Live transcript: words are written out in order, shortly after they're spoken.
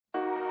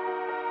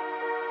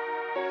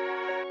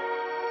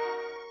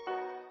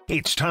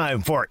It's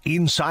time for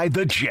Inside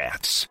the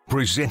Jets,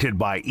 presented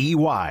by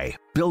EY,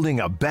 building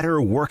a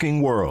better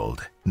working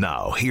world.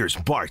 Now, here's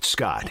Bart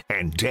Scott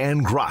and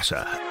Dan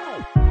Graca.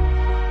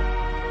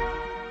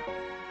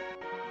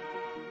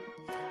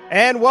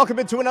 And welcome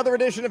into another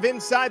edition of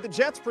Inside the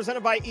Jets,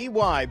 presented by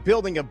EY,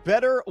 building a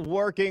better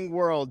working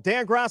world.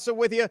 Dan Graca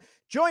with you,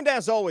 joined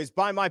as always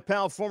by my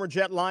pal, former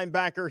Jet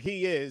linebacker.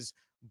 He is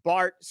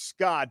Bart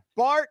Scott.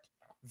 Bart,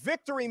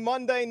 Victory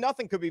Monday,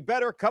 nothing could be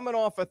better. Coming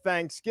off of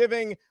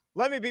Thanksgiving.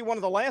 Let me be one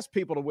of the last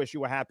people to wish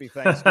you a happy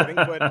Thanksgiving,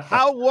 but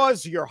how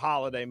was your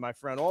holiday, my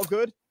friend? All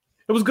good?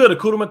 It was good.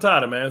 Hakuna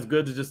Matata, man. It's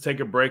good to just take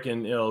a break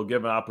and,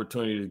 give an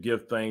opportunity to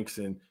give thanks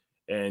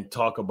and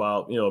talk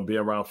about, be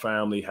around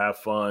family, have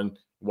fun,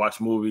 watch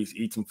movies,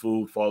 eat some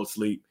food, fall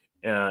asleep,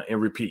 and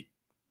repeat.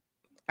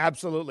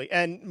 Absolutely.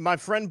 And my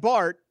friend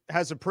Bart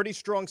has a pretty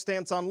strong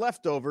stance on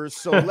leftovers,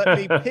 so let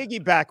me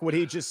piggyback what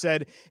he just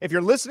said. If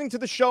you're listening to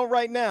the show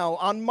right now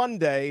on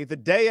Monday, the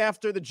day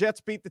after the Jets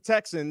beat the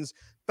Texans,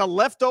 the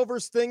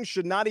leftovers thing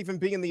should not even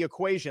be in the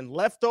equation.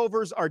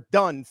 Leftovers are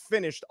done,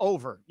 finished,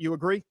 over. You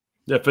agree?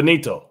 Yeah,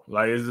 finito.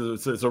 Like,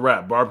 it's a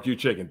wrap. Barbecue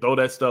chicken. Throw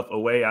that stuff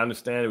away. I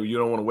understand you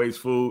don't want to waste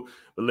food,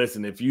 but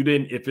listen, if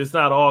it's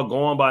not all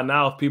gone by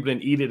now, if people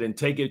didn't eat it and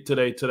take it to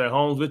their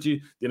homes with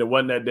you, then it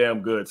wasn't that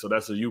damn good. So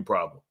that's a you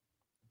problem.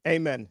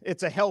 Amen.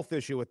 It's a health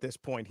issue at this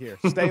point here.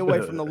 Stay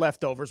away from the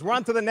leftovers. We're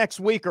on to the next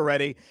week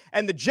already,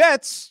 and the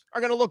Jets are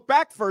going to look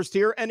back first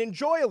here and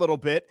enjoy a little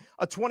bit.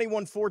 A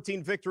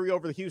 21-14 victory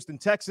over the Houston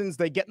Texans.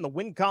 They get in the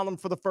win column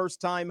for the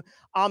first time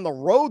on the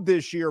road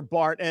this year,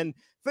 Bart, and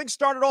things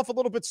started off a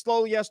little bit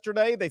slow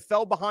yesterday. They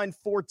fell behind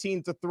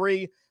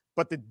 14-3.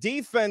 But the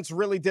defense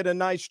really did a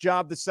nice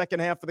job the second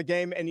half of the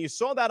game, and you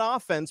saw that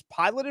offense,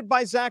 piloted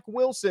by Zach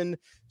Wilson,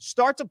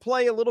 start to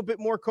play a little bit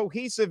more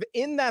cohesive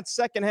in that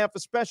second half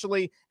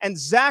especially, and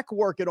Zach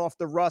working off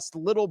the rust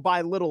little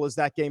by little as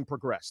that game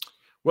progressed.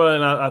 Well,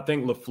 and I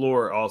think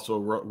LaFleur also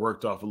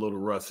worked off a little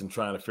rust in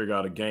trying to figure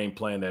out a game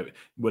plan that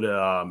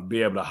would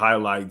be able to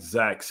highlight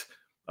Zach's,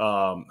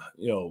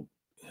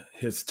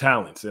 his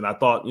talents. And I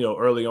thought,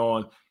 early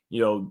on,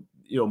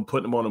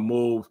 putting him on a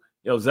move,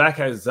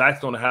 Zach's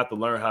going to have to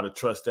learn how to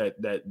trust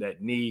that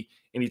knee.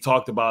 And he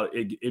talked about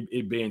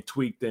it being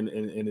tweaked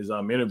in his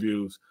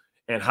interviews,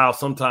 and how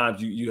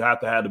sometimes you have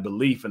to have the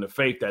belief and the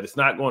faith that it's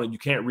not you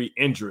can't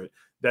re-injure it,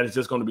 that it's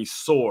just going to be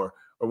sore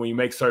or when you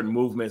make certain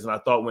movements. And I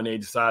thought when they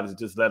decided to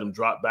just let him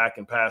drop back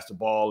and pass the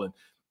ball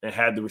and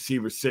had the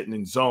receivers sitting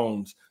in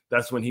zones,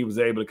 that's when he was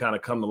able to kind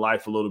of come to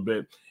life a little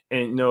bit.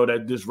 And,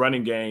 that this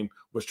running game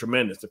was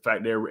tremendous. The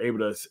fact they were able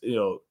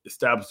to,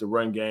 establish the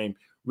run game,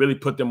 really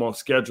put them on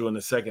schedule in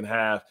the second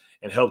half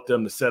and help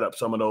them to set up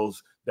some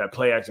of that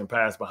play action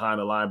pass behind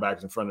the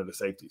linebackers in front of the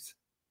safeties.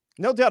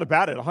 No doubt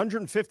about it.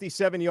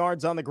 157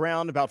 yards on the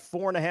ground, about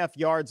 4.5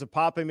 yards a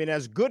pop. I mean,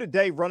 as good a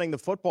day running the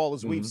football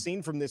as we've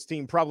seen from this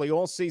team probably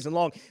all season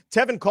long.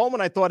 Tevin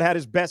Coleman, I thought, had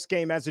his best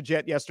game as a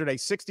Jet yesterday,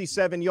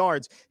 67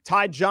 yards.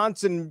 Ty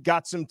Johnson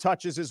got some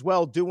touches as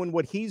well, doing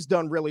what he's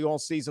done really all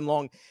season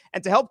long.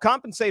 And to help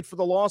compensate for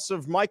the loss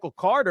of Michael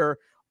Carter,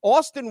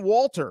 Austin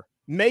Walter,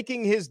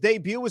 making his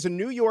debut as a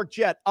New York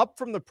Jet up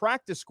from the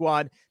practice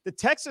squad, the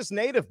Texas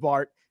native,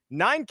 Bart,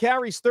 9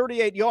 carries,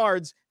 38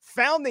 yards,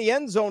 found the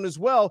end zone as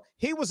well.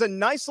 He was a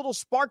nice little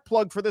spark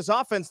plug for this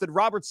offense that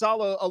Robert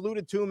Saleh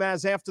alluded to him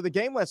as after the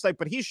game last night,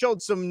 but he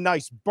showed some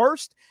nice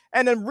burst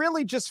and then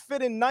really just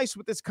fit in nice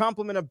with this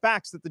complement of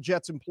backs that the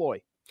Jets employ.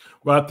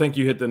 Well, I think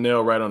you hit the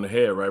nail right on the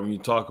head, right? When you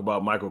talk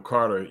about Michael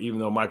Carter, even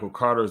though Michael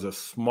Carter is a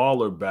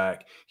smaller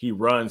back, he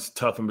runs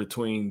tough in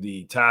between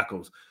the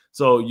tackles.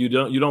 So you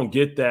don't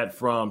get that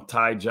from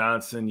Ty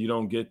Johnson. You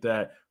don't get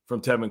that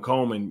from Tevin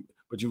Coleman,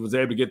 but you was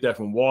able to get that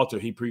from Walter.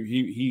 He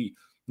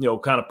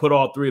kind of put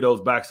all three of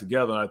those backs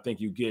together, and I think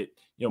you get,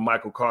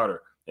 Michael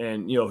Carter.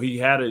 And, he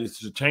had a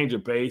change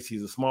of pace.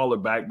 He's a smaller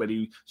back, but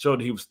he showed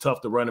that he was tough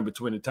to run in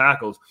between the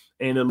tackles,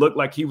 and it looked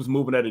like he was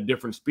moving at a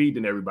different speed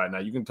than everybody. Now,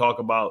 you can talk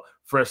about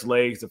fresh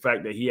legs, the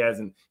fact that he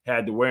hasn't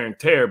had the wear and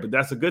tear, but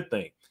that's a good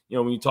thing.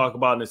 When you talk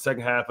about in the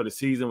second half of the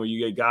season where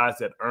you get guys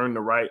that earn the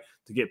right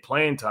to get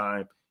playing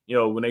time,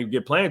 when they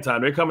get playing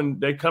time, they're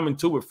coming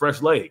to with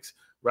fresh legs,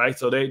 right?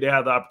 So they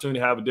have the opportunity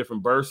to have a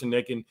different burst, and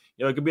they can,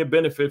 it could be a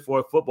benefit for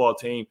a football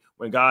team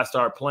when guys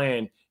start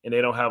playing and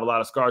they don't have a lot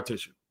of scar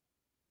tissue.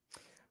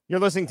 You're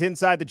listening to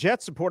Inside the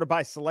Jets, supported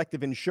by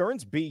Selective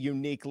Insurance. Be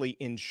uniquely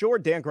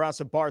insured. Dan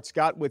Graca, Bart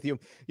Scott with you.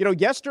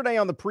 Yesterday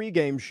on the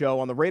pregame show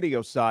on the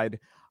radio side,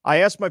 I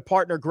asked my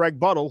partner, Greg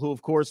Buttle, who,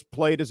 of course,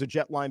 played as a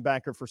Jet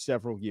linebacker for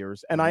several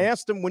years, and I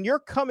asked him, when you're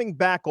coming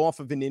back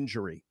off of an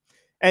injury,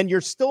 and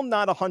you're still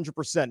not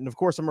 100%, and of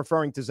course I'm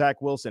referring to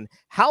Zach Wilson,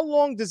 how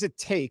long does it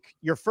take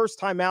your first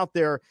time out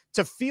there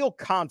to feel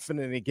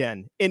confident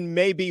again in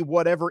maybe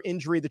whatever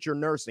injury that you're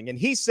nursing? And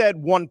he said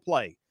one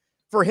play.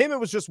 For him, it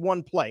was just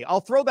one play. I'll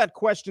throw that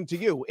question to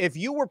you. If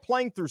you were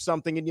playing through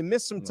something and you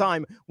missed some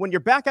time, when you're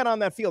back out on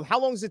that field, how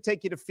long does it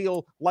take you to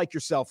feel like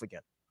yourself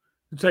again?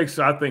 It takes,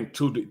 I think,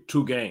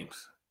 two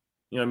games.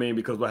 You know what I mean?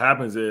 Because what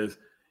happens is,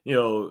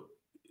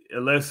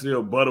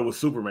 Alessio Butter was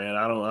Superman.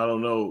 I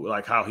don't know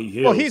like how he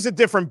heals. Well, he's a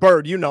different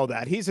bird. You know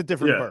that. He's a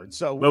different bird.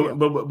 So,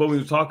 but when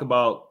you talk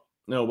about,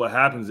 what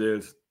happens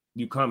is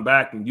you come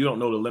back and you don't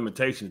know the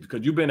limitations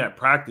because you've been at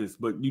practice,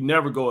 but you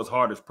never go as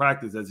hard as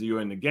practice as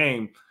you're in the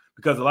game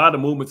because a lot of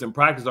the movements in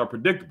practice are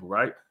predictable,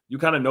 right? You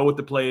kind of know what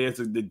the play is,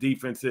 the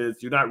defense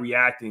is. You're not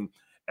reacting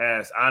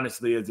as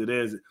honestly as it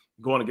is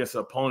going against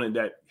an opponent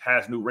that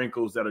has new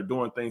wrinkles that are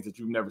doing things that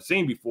you've never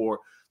seen before.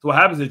 So what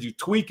happens is you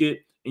tweak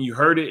it and you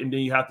hurt it, and then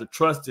you have to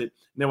trust it.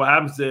 And then what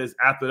happens is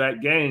after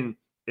that game,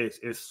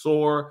 it's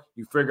sore.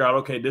 You figure out,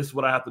 okay, this is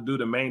what I have to do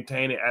to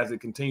maintain it as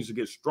it continues to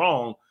get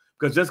strong.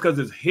 Because just because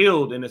it's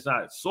healed and it's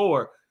not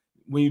sore,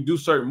 when you do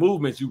certain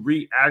movements, you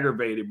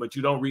re-aggravate it, but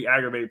you don't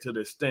re-aggravate it to the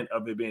extent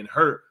of it being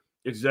hurt.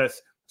 It's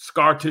just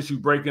scar tissue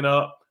breaking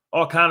up,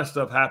 all kind of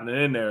stuff happening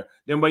in there.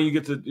 Then when you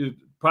get to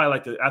probably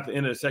like at the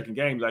end of the second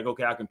game, you're like,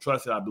 okay, I can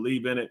trust it. I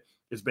believe in it.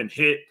 It's been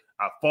hit.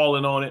 I've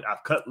fallen on it.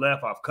 I've cut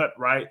left. I've cut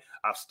right.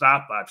 I've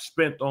stopped. I've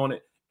spent on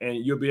it.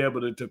 And you'll be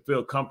able to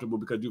feel comfortable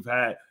because you've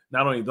had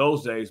not only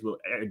those days, but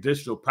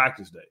additional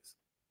practice days.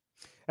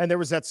 And there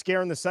was that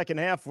scare in the second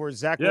half where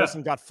Zach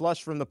Wilson got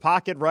flushed from the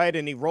pocket, right?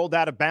 And he rolled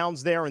out of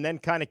bounds there and then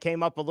kind of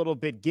came up a little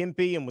bit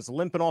gimpy and was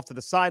limping off to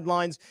the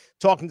sidelines,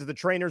 talking to the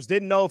trainers.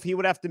 Didn't know if he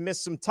would have to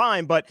miss some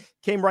time, but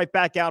came right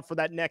back out for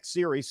that next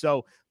series.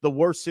 So the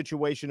worst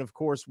situation, of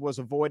course, was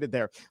avoided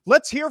there.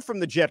 Let's hear from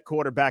the Jet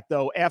quarterback,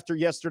 though, after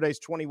yesterday's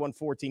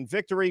 21-14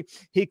 victory.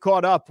 He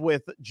caught up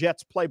with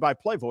Jets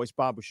play-by-play voice,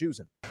 Bob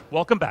Wischusen.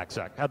 Welcome back,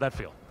 Zach. How'd that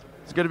feel?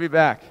 It's good to be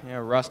back.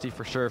 Rusty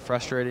for sure,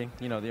 frustrating,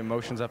 the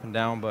emotions up and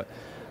down, but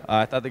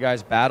I thought the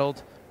guys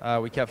battled.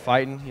 We kept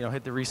fighting,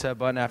 hit the reset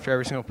button after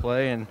every single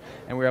play, and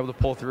we were able to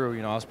pull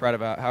through. I was proud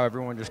about how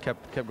everyone just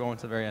kept going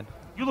to the very end.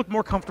 You look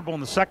more comfortable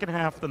in the second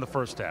half than the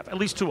first half, at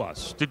least to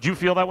us. Did you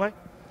feel that way?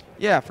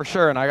 Yeah, for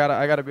sure, and I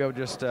gotta be able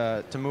just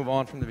to move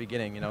on from the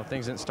beginning.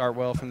 Things didn't start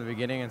well from the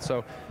beginning, and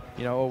so,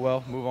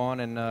 move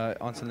on and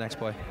on to the next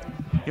play.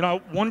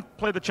 One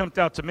play that jumped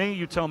out to me,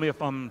 you tell me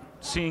if I'm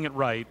seeing it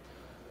right,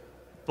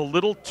 the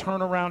little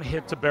turnaround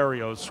hit to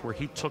Berrios where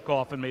he took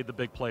off and made the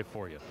big play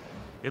for you.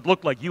 It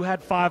looked like you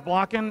had 5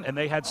 blocking and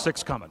they had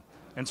 6 coming.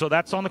 And so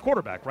that's on the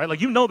quarterback, right? Like,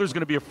 there's going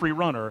to be a free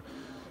runner.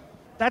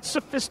 That's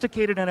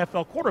sophisticated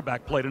NFL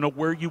quarterback play to know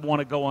where you want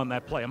to go on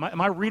that play.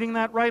 Am I reading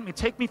that right? I mean,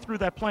 take me through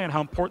that play and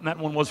how important that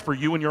one was for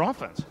you and your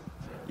offense.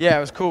 Yeah, it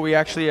was cool. We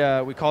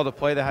actually we called a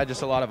play that had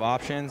just a lot of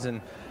options,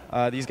 and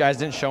these guys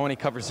didn't show any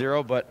cover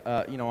zero, but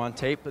on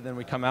tape. But then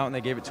we come out and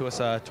they gave it to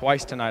us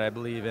twice tonight, I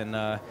believe. And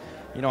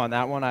on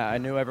that one, I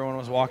knew everyone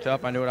was walked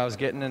up. I knew what I was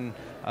getting, and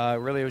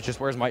really it was just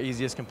where's my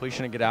easiest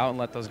completion to get out and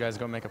let those guys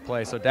go make a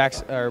play. So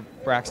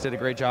Brax did a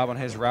great job on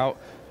his route,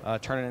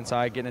 turning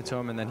inside, getting it to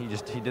him, and then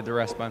he did the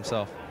rest by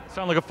himself.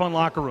 Sound like a fun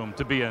locker room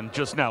to be in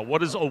just now.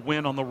 What does a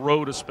win on the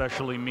road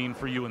especially mean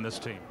for you and this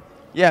team?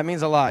 Yeah, it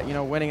means a lot.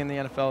 Winning in the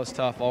NFL is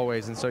tough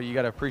always, and so you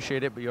got to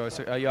appreciate it, but you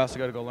also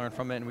got to go learn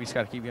from it, and we just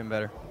got to keep getting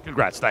better.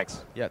 Congrats.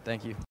 Thanks. Yeah,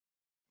 thank you.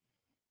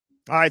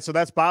 All right, so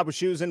that's Bob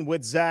Wischusen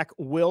with Zach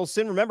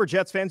Wilson. Remember,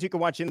 Jets fans, you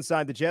can watch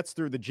Inside the Jets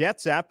through the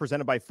Jets app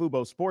presented by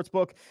Fubo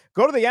Sportsbook.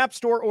 Go to the App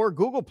Store or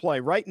Google Play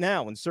right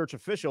now and search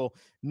official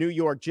New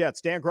York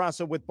Jets. Dan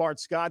Grasso with Bart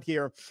Scott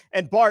here.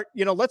 And Bart,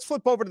 let's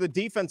flip over to the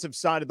defensive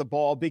side of the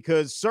ball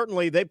because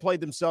certainly they played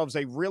themselves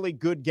a really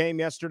good game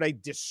yesterday,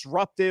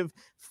 disruptive,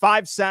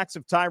 5 sacks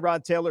of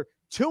Tyrod Taylor.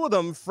 2 of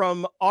them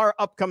from our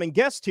upcoming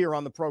guest here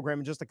on the program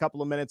in just a couple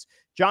of minutes,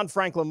 John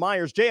Franklin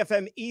Myers.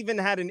 JFM even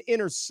had an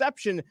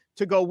interception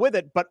to go with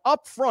it, but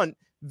up front,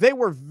 they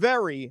were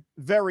very,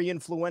 very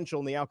influential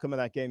in the outcome of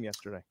that game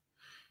yesterday.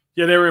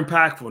 Yeah, they were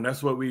impactful, and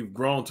that's what we've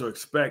grown to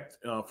expect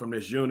from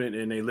this unit,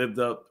 and they lived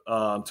up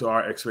to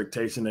our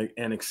expectation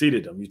and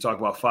exceeded them. You talk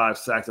about 5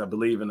 sacks, I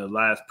believe, in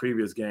the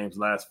previous games,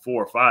 last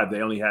 4 or 5,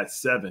 they only had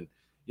 7,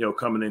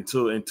 coming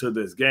into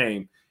this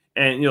game.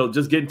 And,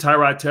 just getting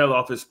Tyrod Taylor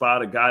off his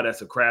spot, a guy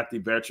that's a crafty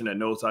veteran that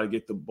knows how to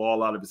get the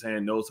ball out of his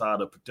hand, knows how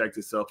to protect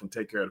himself and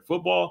take care of the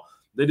football.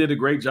 They did a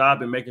great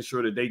job in making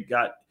sure that they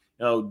got,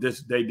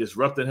 they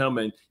disrupted him.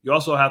 And you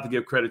also have to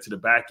give credit to the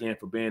back end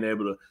for being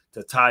able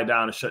to tie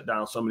down and shut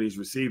down some of these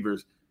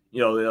receivers.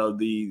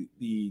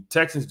 The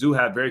Texans do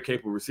have very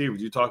capable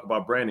receivers. You talk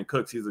about Brandon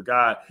Cooks. He's a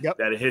guy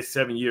that in his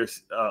 7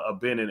 years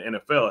of being in the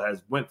NFL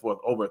has went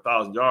for over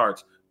 1,000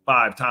 yards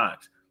 5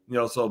 times.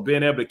 So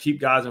being able to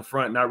keep guys in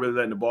front, not really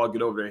letting the ball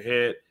get over their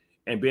head,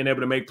 and being able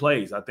to make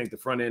plays. I think the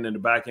front end and the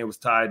back end was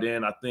tied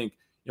in. I think,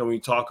 when you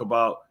talk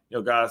about,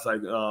 guys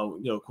like,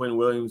 Quinn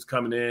Williams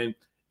coming in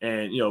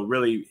and,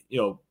 really,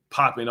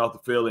 popping off the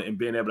field and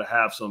being able to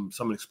have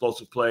some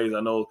explosive plays. I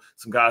know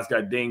some guys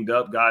got dinged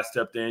up. Guys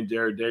stepped in.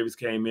 Jared Davis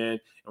came in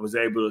and was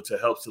able to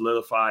help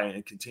solidify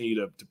and continue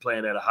to play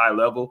at a high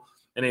level.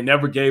 And they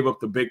never gave up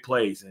the big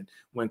plays. And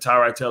when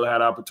Tyrod Taylor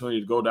had opportunity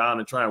to go down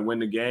and try and win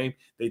the game,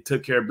 they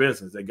took care of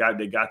business. They got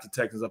the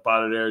Texans up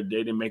out of there. They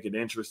didn't make it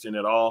interesting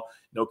at all.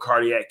 No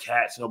cardiac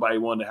catch. Nobody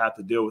wanted to have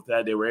to deal with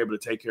that. They were able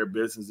to take care of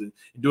business and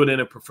do it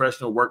in a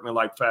professional,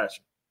 workmanlike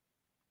fashion.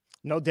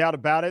 No doubt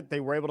about it. They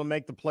were able to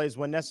make the plays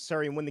when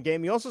necessary and win the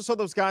game. You also saw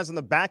those guys on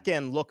the back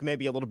end look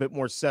maybe a little bit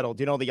more settled.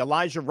 You know, the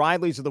Elijah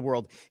Rileys of the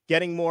world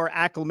getting more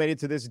acclimated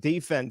to this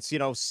defense, you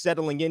know,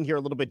 settling in here a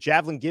little bit.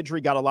 Javelin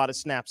Guidry got a lot of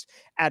snaps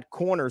at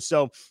corner.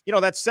 So, you know,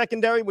 that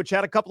secondary, which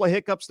had a couple of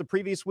hiccups the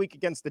previous week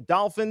against the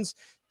Dolphins,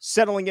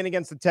 settling in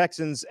against the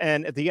Texans.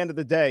 And at the end of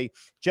the day,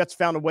 Jets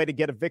found a way to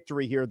get a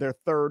victory here, their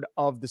third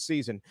of the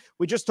season.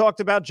 We just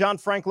talked about John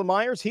Franklin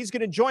Myers. He's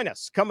going to join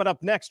us coming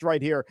up next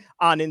right here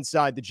on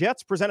Inside the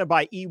Jets, presented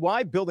by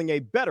EY, building a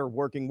better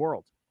working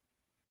world.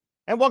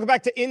 And welcome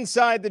back to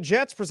Inside the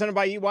Jets, presented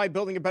by EY,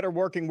 building a better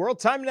working world.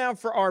 Time now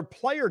for our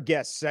player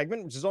guest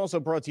segment, which is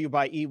also brought to you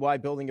by EY,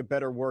 building a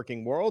better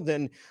working world.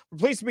 And we're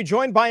pleased to be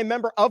joined by a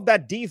member of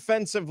that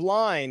defensive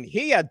line.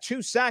 He had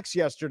 2 sacks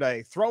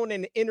yesterday, thrown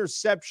an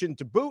interception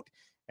to boot,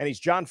 and he's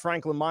John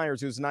Franklin Myers,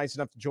 who's nice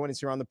enough to join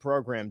us here on the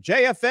program.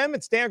 JFM,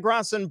 it's Dan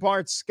Gross and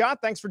Bart Scott.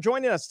 Thanks for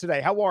joining us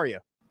today. How are you?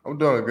 I'm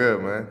doing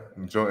good, man.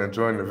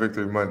 Enjoying the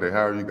Victory Monday.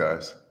 How are you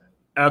guys?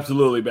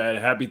 Absolutely, man.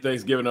 Happy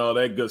Thanksgiving, all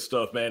that good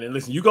stuff, man. And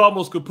listen, you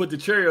almost could put the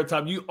cherry on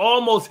top. You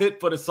almost hit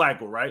for the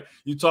cycle, right?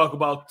 You talk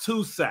about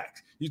 2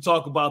 sacks. You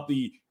talk about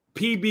the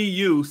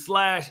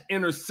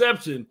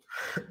PBU/interception,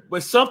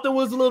 but something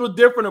was a little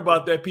different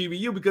about that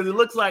PBU because it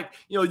looks like,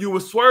 you know, you were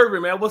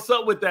swerving, man. What's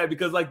up with that?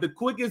 Because like the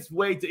quickest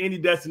way to any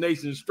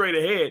destination is straight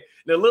ahead.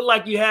 And it looked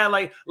like you had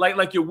like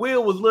your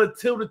wheel was a little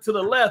tilted to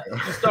the left.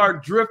 You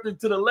started drifting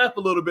to the left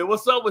a little bit.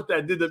 What's up with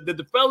that? Did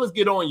the fellas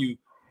get on you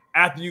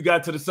after you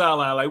got to the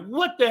sideline? Like,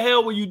 what the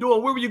hell were you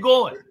doing? Where were you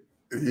going?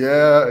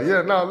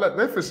 Yeah. No,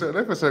 they for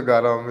sure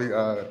got on me.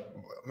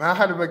 Man, I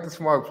had to make the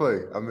smart play.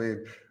 I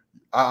mean,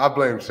 I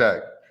blame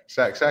Shaq.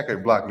 Shaq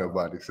ain't blocked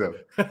nobody, so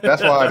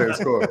that's why I didn't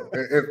score.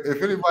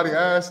 If anybody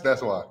asks,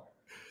 that's why.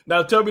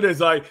 Now tell me this,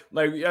 like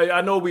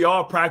I know we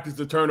all practice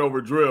the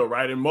turnover drill,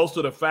 right? And most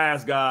of the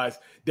fast guys,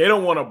 they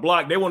don't want to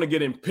block. They want to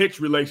get in pitch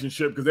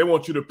relationship because they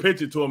want you to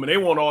pitch it to them and they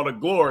want all the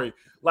glory.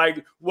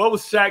 Like, what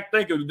was Shaq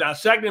thinking? Now,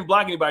 Shaq didn't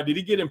block anybody. Did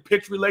he get in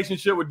pitch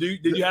relationship? Or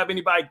did you have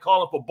anybody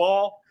calling for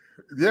ball?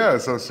 Yeah,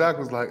 so Shaq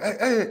was like,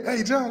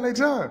 hey, John.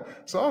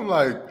 So I'm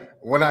like,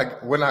 when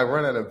I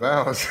run out of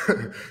bounds,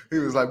 he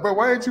was like, bro,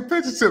 why ain't you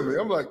pitching to me?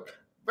 I'm like,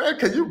 man,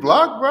 can you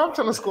block, bro? I'm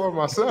trying to score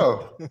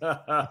myself.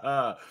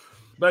 But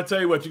I tell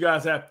you what, you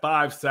guys had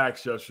 5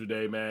 sacks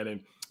yesterday, man,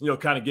 and you know,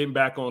 kind of getting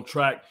back on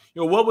track.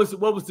 You know, what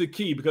was the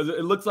key? Because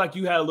it looks like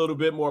you had a little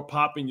bit more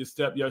pop in your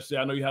step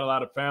yesterday. I know you had a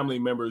lot of family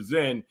members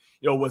in.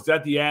 You know, was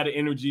that the added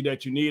energy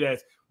that you need?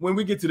 As when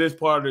we get to this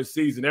part of the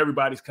season,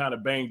 everybody's kind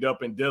of banged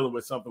up and dealing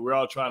with something. We're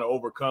all trying to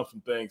overcome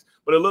some things.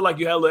 But it looked like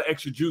you had a little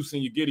extra juice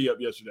in your giddy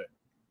up yesterday.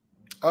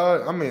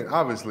 I mean,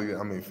 obviously,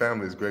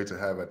 family is great to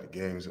have at the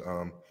games.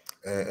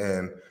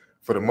 And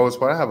for the most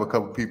part, I have a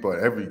couple people at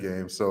every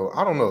game. So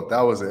I don't know if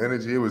that was the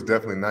energy. It was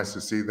definitely nice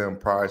to see them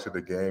prior to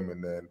the game.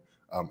 And then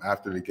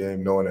after the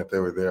game, knowing that they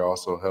were there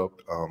also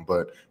helped.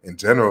 But in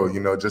general, you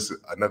know, just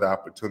another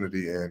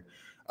opportunity. And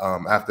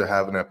after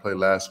having that play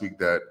last week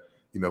that,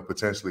 you know,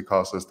 potentially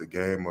cost us the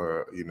game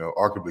or, you know,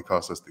 arguably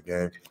cost us the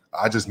game,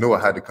 I just knew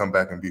I had to come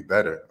back and be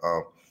better.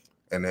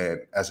 And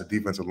then as a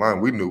defensive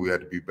line, we knew we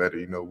had to be better.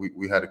 You know,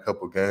 we had a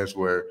couple of games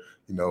where,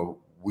 you know,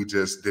 we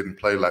just didn't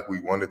play like we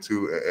wanted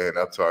to and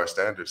up to our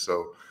standards.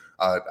 So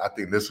I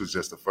think this was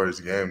just the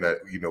first game that,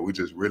 you know, we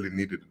just really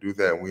needed to do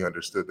that, and we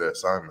understood the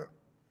assignment.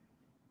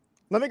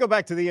 Let me go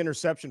back to the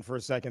interception for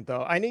a second,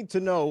 though. I need to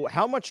know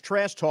how much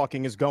trash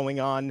talking is going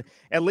on,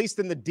 at least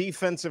in the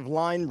defensive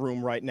line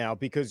room right now,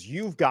 because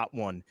you've got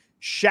one.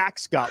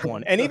 Shaq's got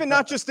one. And even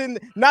not just in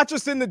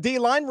the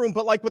D-line room,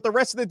 but like with the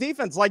rest of the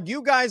defense. Like,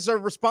 you guys are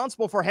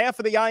responsible for half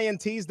of the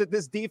INTs that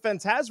this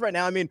defense has right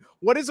now. I mean,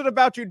 what is it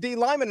about your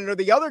D-linemen, and do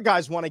the other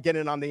guys want to get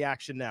in on the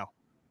action now?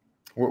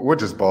 We're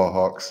just ball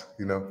hawks,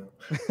 you know.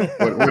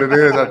 what it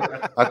is,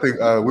 I think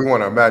we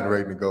want our Madden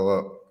rating to go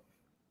up.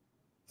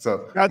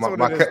 So that's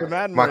my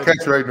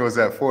catch rating was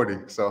at 40,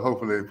 so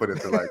hopefully they put it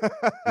to like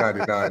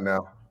 99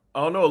 now.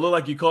 I don't know. It looked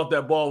like you caught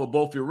that ball with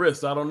both your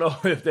wrists. I don't know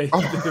if they. Hey,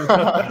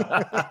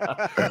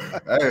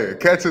 a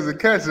catch is a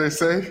catch, they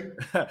say.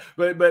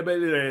 but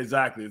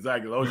exactly. As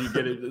long as you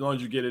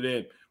get it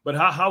in. But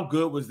how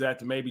good was that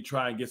to maybe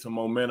try and get some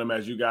momentum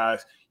as you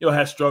guys, you know,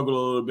 had struggled a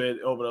little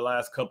bit over the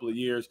last couple of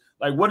years?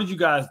 Like, what did you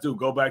guys do?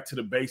 Go back to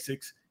the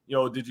basics. You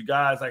know, did you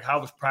guys, like, how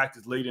was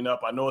practice leading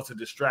up? I know it's a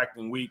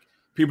distracting week.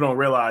 People don't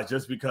realize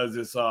just because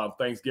it's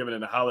Thanksgiving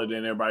and a holiday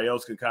and everybody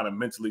else can kind of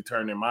mentally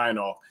turn their mind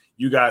off,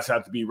 you guys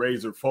have to be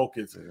razor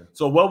focused. Yeah.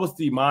 So what was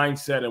the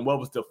mindset and what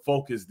was the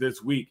focus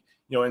this week,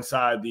 you know,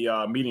 inside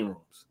the meeting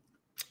rooms?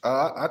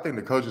 I think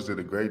the coaches did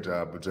a great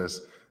job, but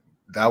just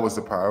that was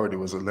the priority,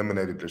 was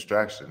eliminating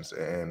distractions.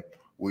 And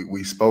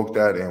we spoke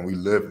that and we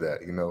lived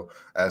that, you know,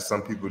 as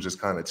some people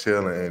just kind of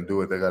chill and do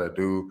what they got to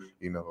do,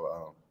 you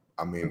know.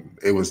 I mean,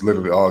 it was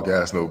literally all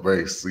gas, no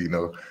brakes, you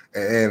know.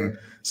 And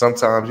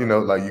sometimes, you know,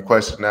 like, you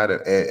question that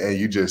and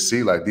you just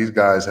see, like, these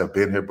guys have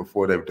been here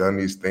before. They've done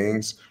these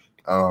things.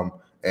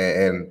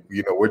 And,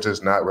 you know, we're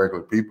just not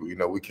regular people. You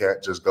know, we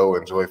can't just go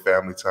enjoy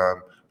family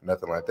time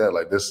nothing like that.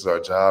 Like, this is our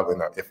job,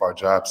 and if our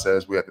job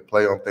says we have to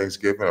play on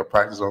Thanksgiving or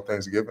practice on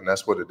Thanksgiving,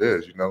 that's what it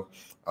is,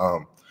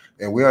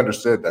 and we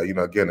understood that.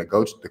 Again, the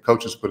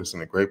coaches put us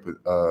in a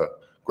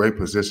great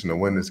position to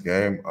win this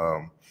game.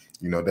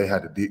 They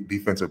had the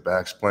defensive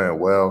backs playing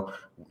well.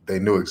 They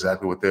knew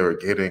exactly what they were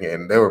getting,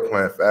 and they were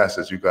playing fast,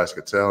 as you guys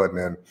could tell. And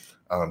then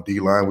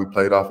D-line, we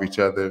played off each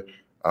other,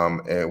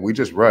 and we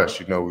just rushed.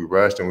 We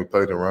rushed and we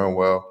played the run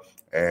well,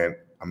 and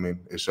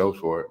it showed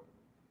for it.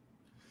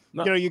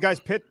 No. You guys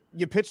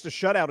pitched a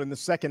shutout in the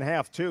second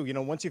half too.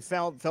 Once you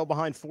fell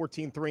behind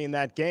 14-3 in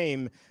that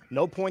game,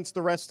 no points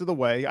the rest of the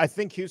way. I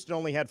think Houston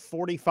only had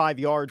 45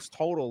 yards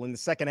total in the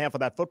second half of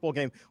that football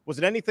game. Was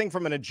it anything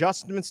from an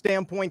adjustment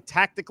standpoint,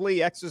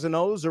 tactically, X's and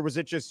O's, or was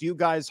it just you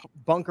guys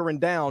bunkering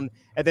down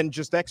and then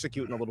just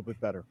executing a little bit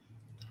better?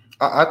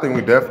 I think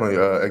we definitely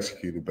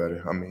executed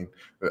better.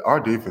 Our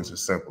defense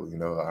is simple. You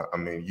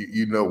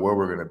know where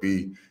we're going to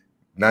be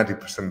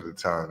 90% of the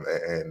time,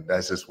 and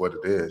that's just what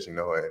it is. And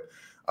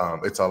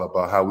it's all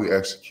about how we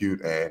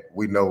execute, and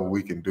we know what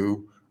we can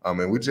do.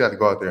 And we just have to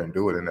go out there and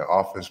do it. And the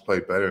offense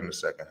played better in the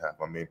second half.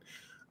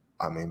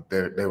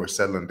 They were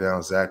settling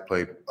down. Zach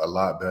played a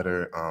lot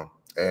better.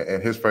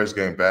 And his first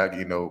game back,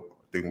 I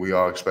think we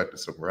all expected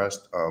some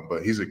rest.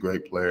 But he's a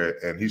great player,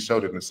 and he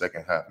showed it in the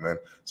second half, man.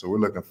 So we're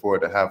looking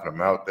forward to having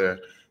him out there,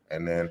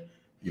 and then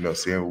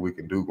seeing what we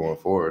can do going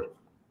forward.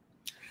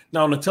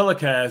 Now, on the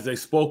telecast, they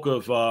spoke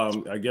of,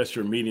 I guess,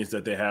 your meetings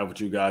that they have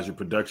with you guys, your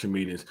production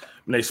meetings.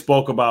 And they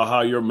spoke about how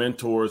your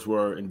mentors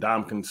were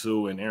Ndamukong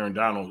Suh and Aaron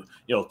Donald,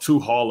 two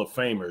Hall of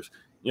Famers.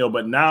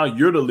 But now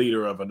you're the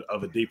leader of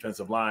a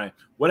defensive line.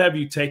 What have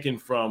you taken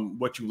from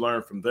what you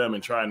learned from them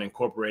and try and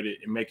incorporate it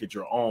and make it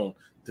your own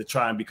to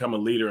try and become a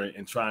leader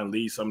and try and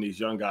lead some of these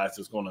young guys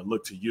that's going to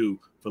look to you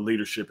for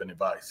leadership and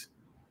advice?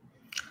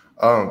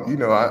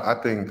 I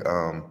think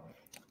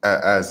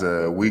as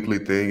a weekly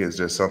thing, it's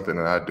just something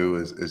that I do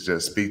is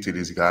just speak to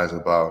these guys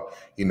about,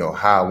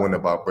 how I went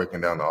about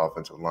breaking down the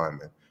offensive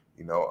linemen,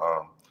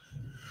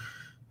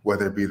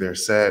 whether it be their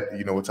set,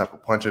 what type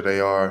of puncher they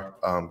are,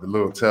 the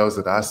little tells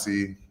that I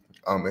see,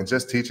 and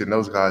just teaching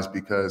those guys,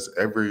 because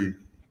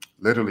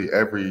literally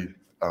every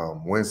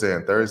Wednesday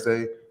and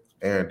Thursday,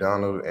 Aaron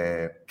Donald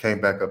and came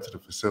back up to the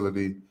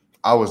facility.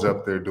 I was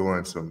up there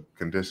doing some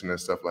conditioning and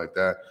stuff like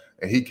that.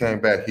 And he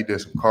came back, he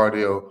did some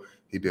cardio,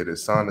 he did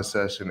his sauna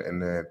session,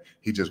 and then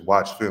he just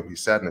watched film. He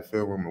sat in the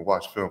film room and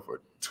watched film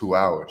for 2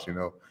 hours,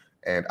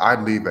 and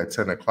I'd leave at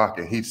 10 o'clock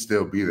and he'd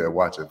still be there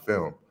watching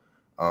film.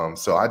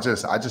 So I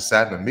just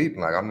sat in a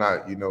meeting. Like, I'm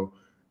not,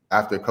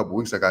 after a couple of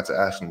weeks, I got to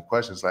ask him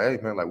questions like, hey,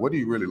 man, like, what are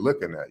you really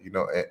looking at?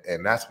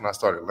 And that's when I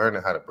started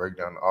learning how to break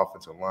down the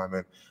offensive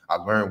lineman. I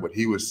learned what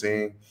he was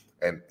seeing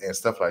and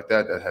stuff like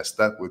that has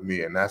stuck with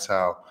me. And that's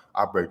how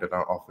I break that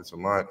down offensive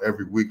line.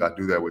 Every week I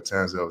do that with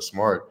Tanzel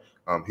Smart.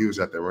 He was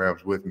at the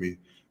Rams with me.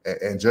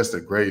 And just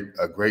a great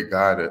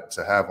guy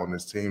to have on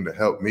this team to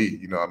help me.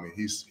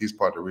 He's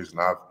part of the reason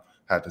I've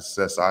had the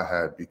success I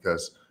had,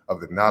 because of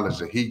the knowledge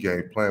that he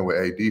gained playing with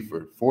AD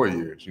for 4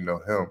 years. Him.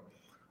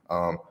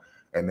 And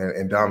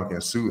then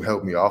Ndamukong Suh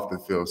helped me off the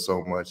field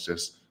so much,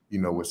 just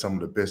with some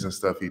of the business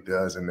stuff he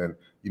does, and then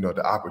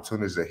the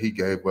opportunities that he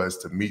gave us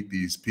to meet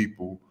these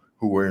people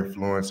who were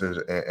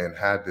influencers and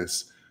had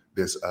this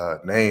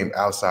name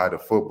outside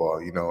of football.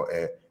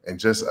 And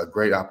just a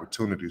great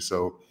opportunity.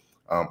 So.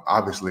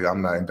 Obviously,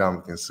 I'm not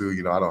Ndamukong Suh.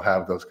 I don't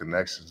have those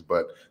connections,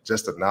 but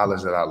just the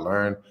knowledge that I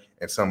learned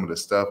and some of the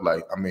stuff,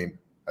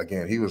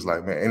 again, he was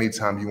like, man,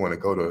 anytime you want to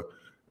go to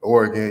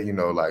Oregon,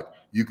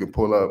 you can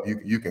pull up,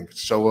 you can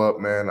show up,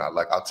 man.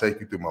 I'll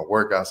take you through my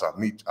workouts.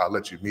 I'll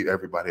let you meet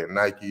everybody at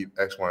Nike,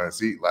 X, Y, and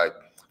Z.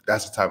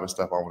 That's the type of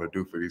stuff I want to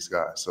do for these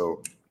guys.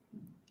 So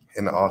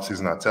in the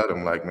offseason, I tell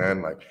them,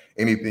 man,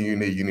 anything you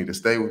need to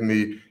stay with me.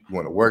 You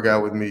want to work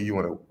out with me. You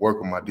want to work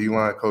with my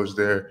D-line coach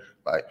there.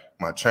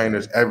 My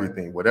trainers,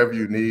 everything, whatever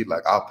you need,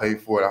 I'll pay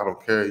for it. I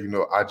don't care.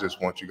 I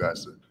just want you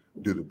guys to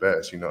do the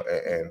best,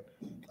 and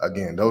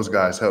again, those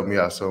guys helped me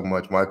out so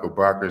much. Michael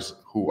Brockers,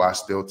 who I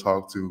still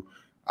talk to,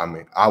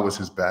 I was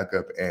his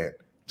backup, and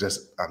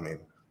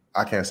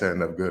I can't say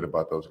enough good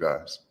about those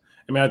guys.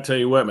 I tell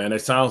you what, man, it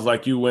sounds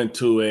like you went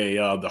to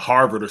the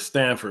Harvard or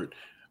Stanford,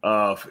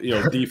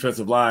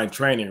 defensive line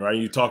training, right?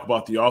 You talk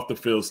about the off the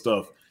field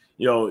stuff.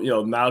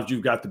 Now that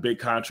you've got the big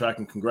contract,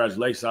 and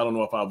congratulations. I don't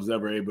know if I was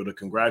ever able to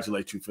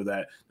congratulate you for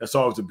that. That's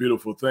always a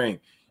beautiful thing,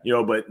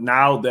 but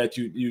now that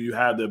you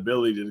have the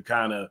ability to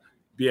kind of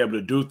be able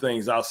to do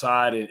things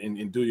outside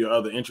and do your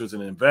other interests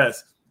and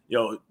invest,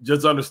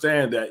 just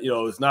understand that,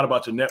 it's not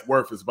about your net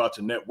worth, it's about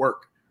your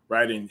network,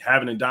 right? And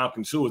having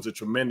Ndamukong Suh is a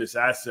tremendous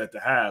asset to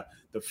have.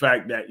 The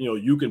fact that,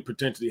 you can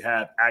potentially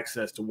have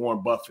access to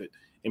Warren Buffett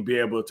and be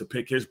able to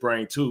pick his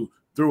brain too,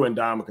 through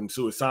Ndamukong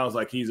Suh. It sounds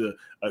like he's a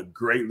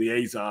great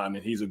liaison,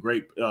 and he's a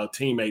great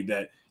teammate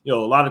that, a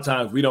lot of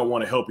times we don't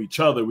want to help each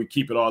other. We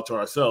keep it all to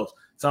ourselves.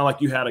 It sounds like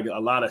you had a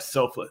lot of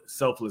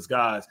selfless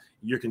guys.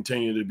 You're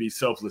continuing to be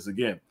selfless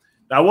again.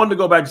 Now, I wanted to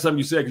go back to something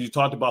you said, because you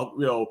talked about,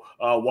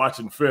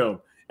 watching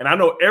film. And I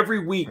know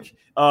every week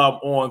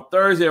on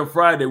Thursday or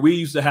Friday, we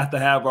used to have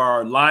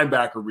our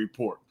linebacker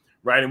report,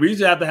 right? And we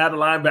used to have the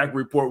linebacker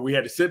report. We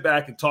had to sit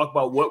back and talk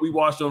about what we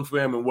watched on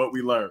film and what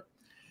we learned.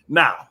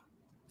 Now,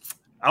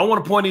 I don't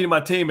want to point any of my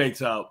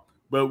teammates out,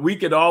 but we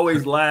could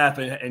always laugh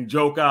and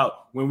joke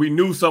out when we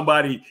knew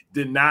somebody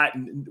did not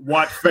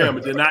watch film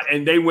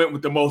and they went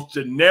with the most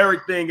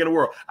generic thing in the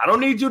world. I don't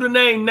need you to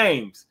name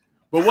names,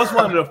 but what's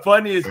one of the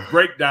funniest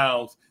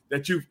breakdowns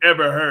that you've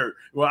ever heard?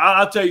 Well,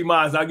 I'll tell you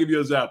mine. I'll give you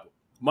an example.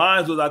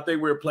 Mine was, I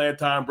think we were playing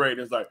Tom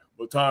Brady. It's like,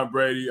 well, Tom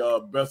Brady,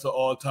 best of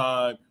all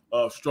time,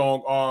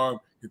 strong arm,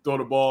 can throw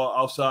the ball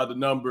outside the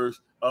numbers,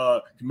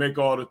 can make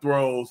all the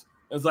throws.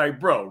 It's like,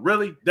 bro,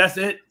 really? That's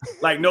it?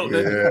 Like, no,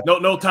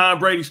 Tom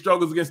Brady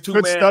struggles against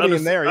two-man. Good study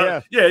in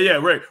there, yeah,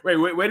 right.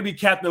 Way to be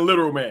Captain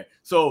Literal Man.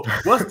 So,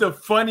 what's the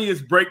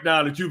funniest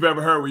breakdown that you've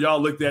ever heard where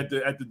y'all looked at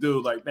the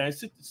dude like, man,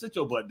 sit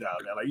your butt down,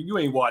 man. Like, you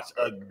ain't watched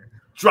a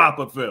drop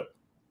of film.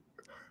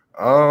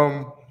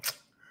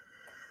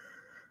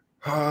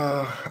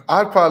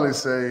 I'd probably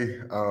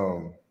say,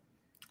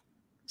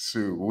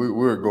 we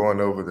were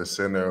going over the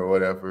center or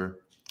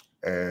whatever,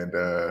 and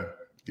the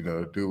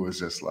dude was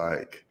just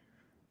like,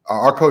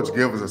 our coach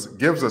gives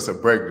us a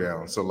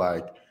breakdown. So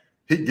like,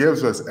 he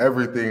gives us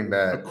everything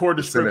that a core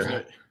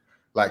description,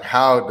 like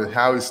how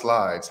he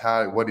slides,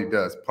 what he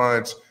does,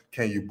 punch,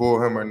 can you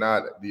bull him or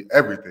not,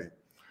 everything.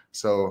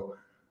 So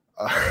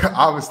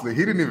obviously,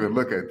 he didn't even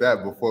look at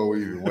that before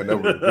we even went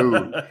over the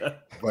dude,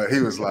 but he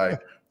was like,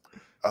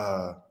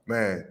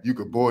 man, you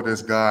could bull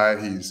this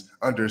guy. He's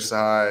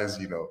undersized,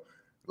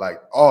 like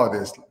all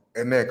this.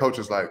 And then coach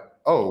was like,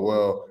 oh,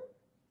 well,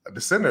 the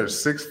center is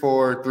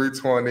 6'4",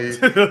 320.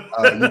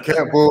 You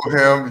can't bull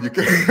him. You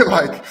can't,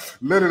 like,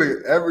 literally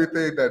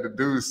everything that the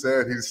dude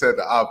said, he said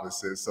the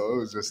opposite. So it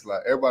was just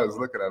like, everybody was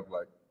looking at him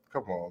like,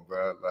 come on,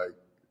 bro. Like,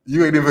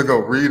 you ain't even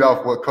going to read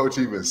off what coach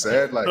even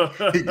said. Like,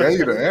 he gave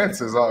you the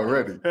answers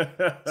already.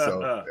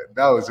 So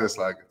that was just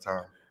like a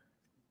time.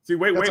 See,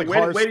 wait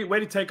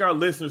to take our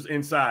listeners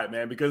inside,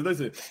 man. Because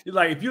listen,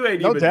 like if you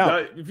ain't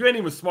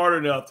even smart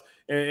enough,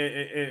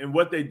 and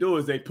what they do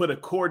is they put a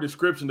core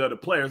description of the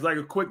player. It's like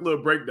a quick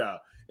little breakdown.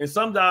 And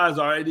some guys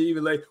are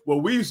even like,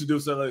 well, we used to do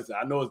something like that.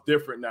 I know it's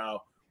different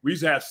now. We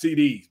used to have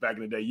CDs back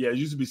in the day. Yeah, it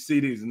used to be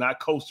CDs and not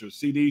coasters.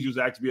 CDs used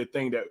to actually be a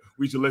thing that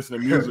we used to listen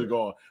to music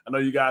on. I know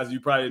you guys, you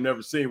probably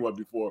never seen one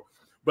before.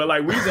 But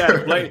like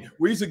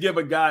we used to give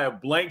a guy a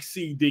blank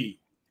CD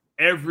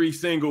every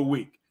single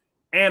week.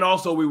 And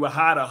also we would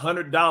hide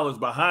 $100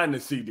 behind the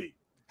CD.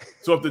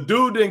 So if the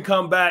dude didn't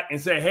come back and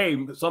say, hey,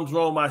 something's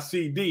wrong with my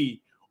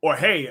CD, or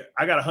hey,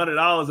 I got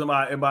 $100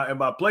 in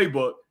my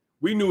playbook,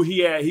 we knew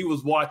he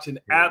was watching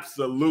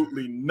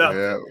absolutely nothing.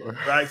 Yeah.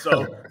 Right?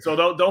 So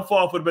don't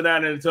fall for the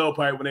banana in the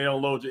tailpipe when they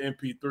don't load your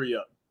MP3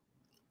 up.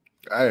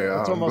 Hey,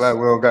 I'm glad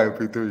we don't got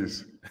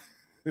MP3s.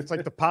 It's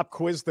like the pop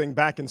quiz thing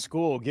back in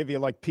school. Give you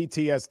like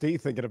PTSD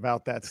thinking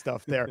about that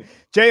stuff there.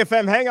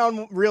 JFM, hang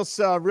on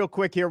real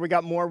quick here. We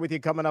got more with you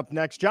coming up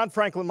next. John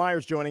Franklin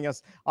Myers joining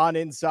us on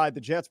Inside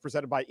the Jets,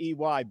 presented by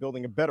EY,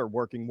 building a better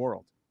working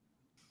world.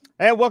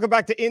 And welcome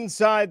back to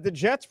Inside the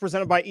Jets,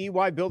 presented by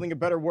EY, building a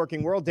better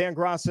working world. Dan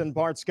Grossa and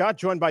Bart Scott,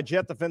 joined by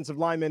Jet defensive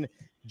lineman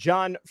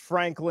John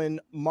Franklin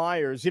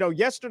Myers.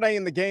 Yesterday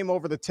in the game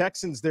over the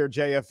Texans there,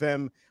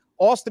 JFM,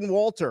 Austin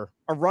Walter,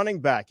 a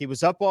running back. He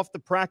was up off the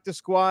practice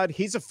squad.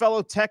 He's a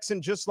fellow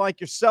Texan just like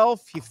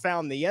yourself. He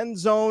found the end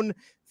zone,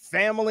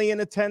 family in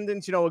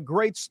attendance, a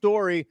great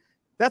story.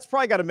 That's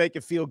probably got to make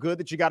it feel good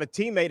that you got a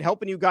teammate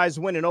helping you guys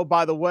win. And, oh,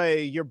 by the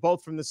way, you're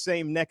both from the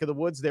same neck of the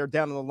woods there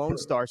down in the Lone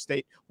Star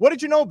State. What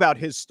did you know about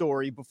his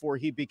story before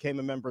he became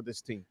a member of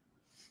this team?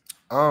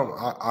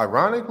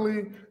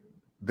 Ironically,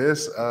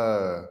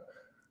 so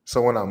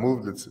when I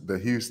moved to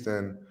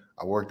Houston,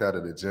 I worked out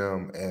at the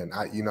gym, and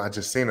I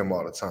just seen him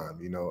all the time,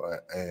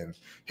 and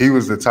he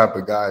was the type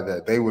of guy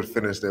that they would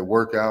finish their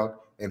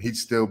workout and he'd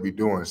still be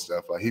doing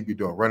stuff. Like he'd be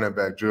doing running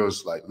back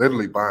drills, like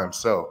literally by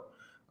himself.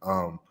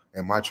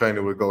 And my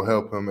trainer would go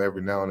help him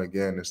every now and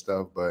again and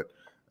stuff. But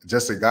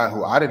just a guy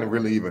who I didn't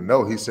really even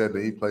know. He said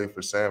that he played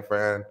for San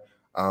Fran.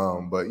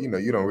 But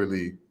you don't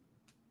really,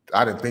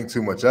 I didn't think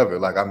too much of it.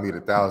 Like I meet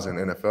 1,000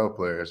 NFL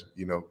players,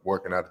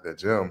 working out at the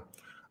gym.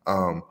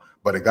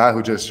 But a guy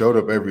who just showed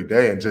up every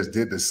day and just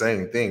did the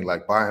same thing,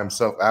 like by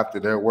himself after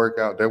their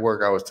workout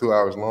was 2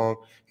 hours long.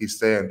 He'd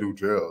stay and do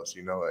drills,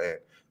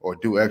 or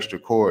do extra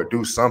core,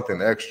 do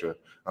something extra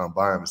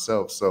by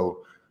himself.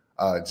 So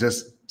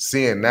just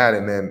seeing that,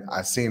 and then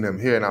I seen him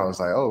here, and I was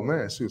like, oh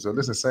man, shoot, so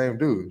this is the same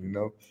dude,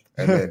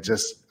 And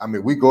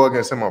then we go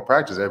against him on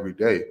practice every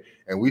day,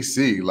 and we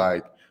see,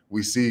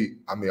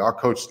 our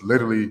coach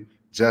literally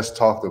just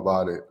talked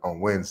about it on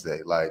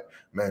Wednesday. Like,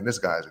 man, this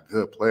guy's a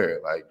good player.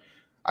 Like,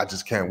 I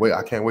just can't wait.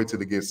 I can't wait till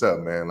he gets up,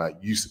 man. Like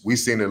we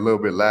seen it a little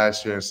bit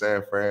last year in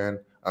San Fran,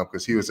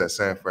 because he was at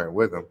San Fran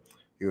with him.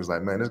 He was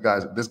like, man,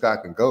 this guy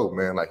can go,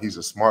 man. Like he's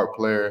a smart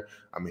player.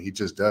 He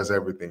just does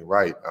everything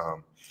right.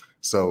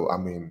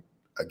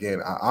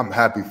 Again, I'm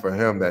happy for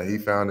him that he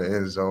found the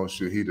end zone.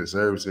 Shoot, he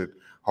deserves it.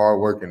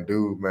 Hardworking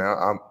dude,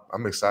 man.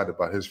 I'm excited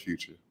about his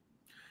future.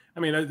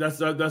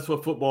 That's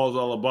what football is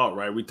all about,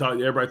 right?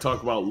 Everybody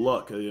talk about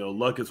luck.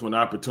 Luck is when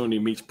opportunity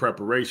meets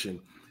preparation.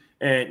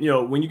 And,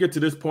 when you get to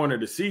this point of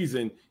the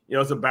season,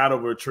 it's a battle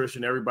of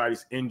attrition.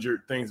 Everybody's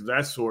injured, things of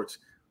that sort.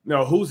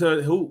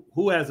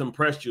 Who has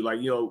impressed you? Like,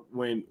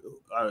 when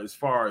as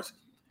far as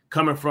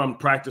coming from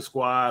practice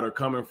squad or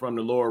coming from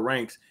the lower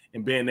ranks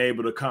and being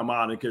able to come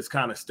out and just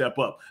kind of step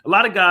up. A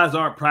lot of guys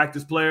aren't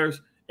practice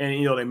players,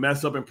 and, they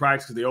mess up in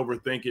practice because they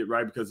overthink it,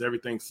 right, because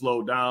everything's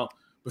slowed down.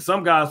 But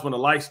some guys, when the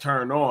lights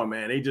turn on,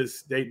 man,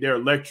 they're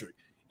electric.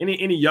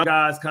 Any young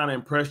guys kind of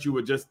impress you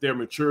with just their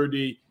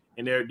maturity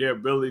and their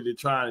ability to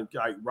try and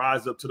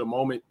rise up to the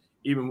moment,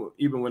 even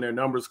when their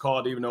number's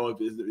called, even though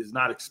it's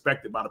not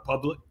expected by the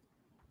public?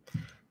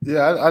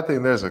 Yeah, I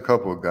think there's a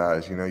couple of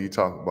guys. You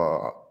talk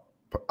about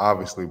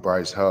obviously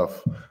Bryce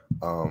Huff,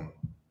 a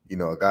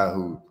guy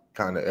who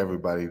kind of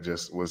everybody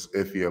just was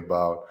iffy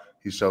about.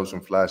 He showed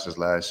some flashes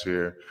last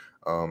year,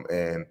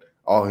 and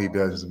all he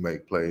does is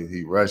make plays.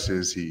 He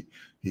rushes. He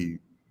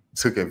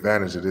took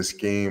advantage of this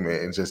scheme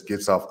and just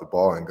gets off the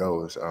ball and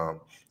goes.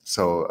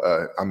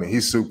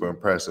 He's super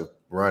impressive,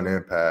 run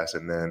and pass.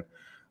 And then,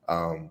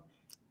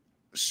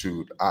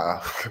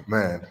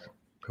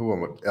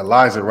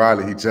 Elijah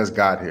Riley, he just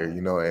got here,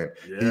 and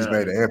he's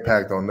made an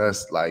impact on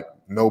us like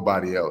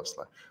nobody else.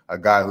 Like a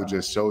guy who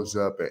just shows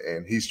up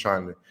and he's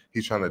trying to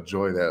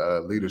enjoy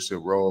that leadership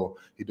role.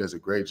 He does a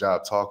great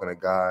job talking to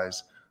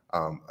guys,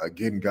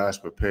 getting guys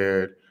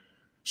prepared.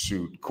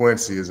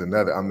 Quincy is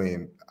another.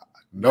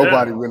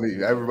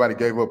 Everybody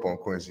gave up on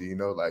Quincy,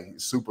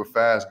 he's super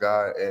fast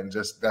guy, and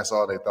just that's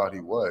all they thought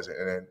he was.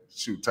 And then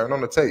turn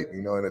on the tape,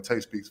 and the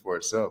tape speaks for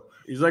itself.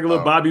 He's like a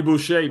little Bobby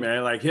Boucher,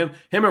 man. Like him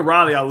and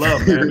Riley, I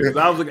love, man, because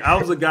I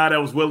was a guy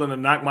that was willing to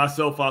knock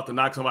myself out to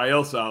knock somebody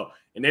else out.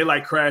 And they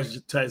like crash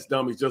test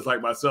dummies just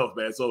like myself,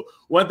 man. So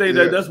one thing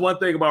that's one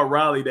thing about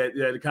Riley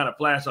that kind of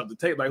flashed off the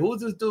tape. Like,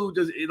 who's this dude?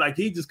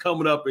 He just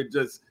coming up and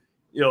just,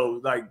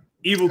 like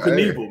Evel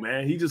Knievel,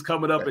 man. He just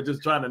coming up and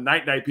just trying to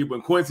night people.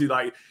 And Quincy,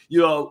 I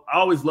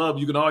always love,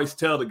 you can always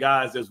tell the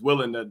guys that's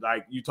willing to,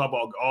 you talk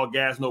about all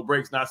gas, no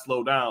brakes, not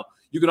slow down.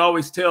 You can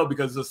always tell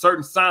because there's a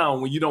certain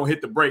sound when you don't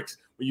hit the brakes.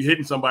 When you're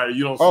hitting somebody,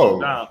 you don't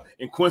slow down.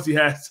 And Quincy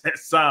has that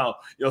sound,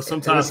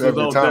 sometimes to his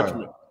own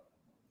detriment.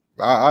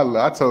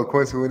 I told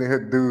Quincy when he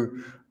hit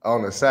dude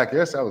on the sack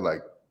yesterday, I was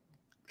like,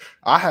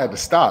 I had to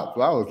stop.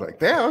 I was like,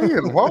 damn, he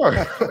hit him hard.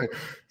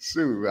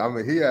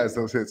 He has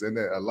those hits. And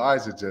then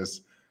Elijah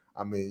just,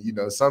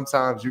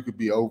 sometimes you could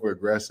be over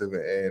aggressive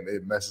and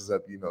it messes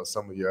up,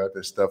 some of your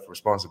other stuff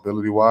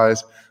responsibility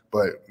wise.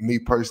 But me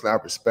personally, I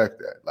respect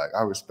that. Like,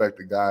 I respect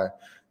the guy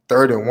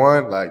 3rd and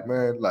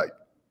 1,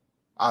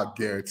 I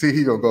guarantee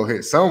he gonna go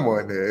hit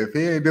someone there. If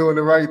he ain't doing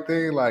the right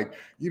thing, hey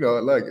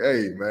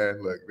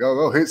man,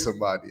 go hit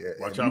somebody.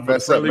 Watch and out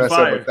mess for up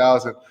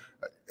 1,000.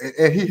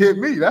 And he hit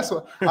me. That's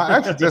what I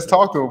actually just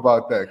talked to him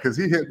about that because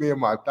he hit me in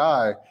my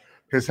thigh.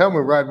 His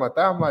helmet right in my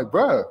thigh. I'm like,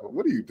 bro,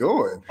 what are you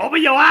doing?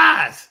 Open your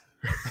eyes.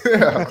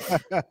 Yeah,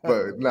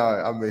 but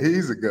no,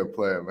 he's a good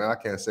player, man. I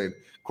can't say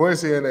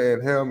Quincy and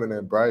him and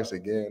then Bryce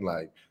again.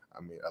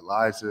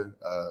 Elijah,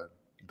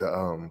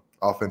 the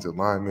offensive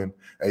lineman,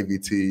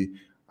 AVT.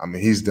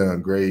 He's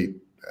done great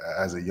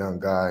as a young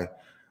guy.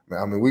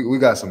 We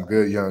got some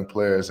good young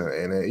players,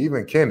 and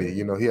even Kenny,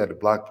 he had the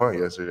block punt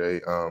yesterday,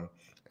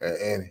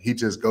 and he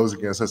just goes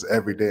against us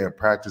every day in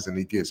practice, and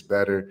he gets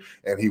better,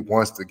 and he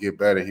wants to get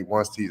better.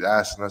 He's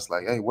asking us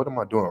like, hey, what am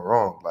I doing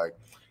wrong?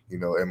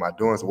 Am I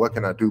doing, what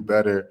can I do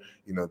better?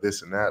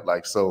 This and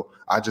that. So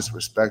I just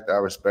respect that. I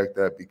respect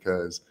that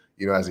because,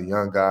 as a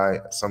young guy,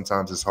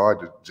 sometimes it's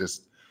hard to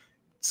just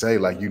say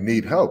you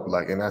need help,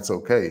 and that's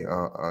okay.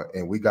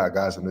 And we got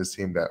guys on this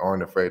team that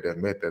aren't afraid to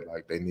admit that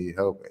they need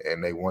help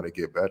and they want to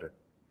get better.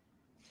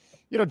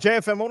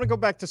 JFM, I want to go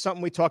back to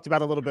something we talked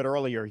about a little bit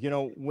earlier.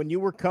 When you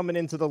were coming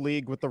into the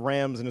league with the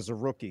Rams and as a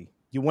rookie,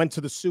 you went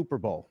to the Super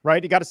Bowl,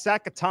 right? You got a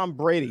sack of Tom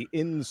Brady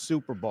in the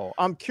Super Bowl.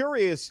 I'm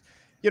curious,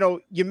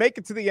 you make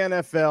it to the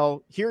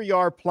NFL. Here you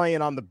are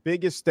playing on the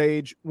biggest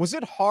stage. Was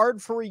it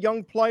hard for a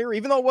young player,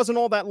 even though it wasn't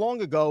all that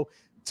long ago,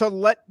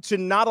 to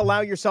not allow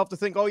yourself to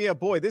think, oh yeah,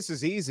 boy, this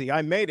is easy.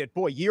 I made it.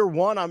 Boy, year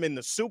one, I'm in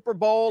the Super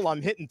Bowl. I'm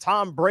hitting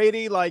Tom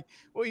Brady.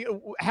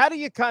 How do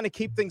you kind of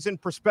keep things in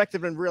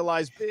perspective and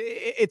realize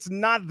it's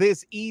not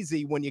this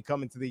easy when you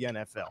come into the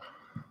NFL?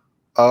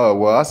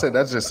 Well, I said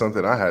that's just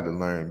something I had to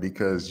learn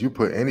because you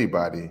put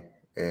anybody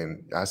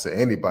in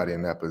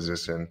that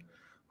position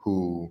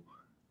who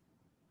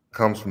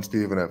comes from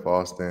Stephen F.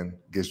 Austin,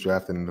 gets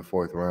drafted in the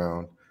 4th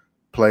round,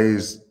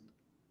 plays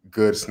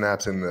good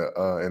snaps in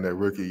their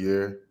rookie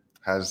year,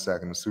 has a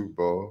sack in the Super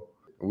Bowl.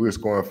 We were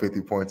scoring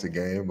 50 points a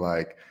game.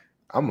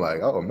 I'm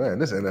like, oh man,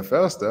 this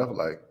NFL stuff,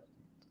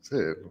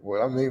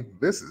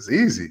 this is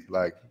easy.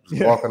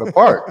 Walk in the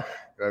park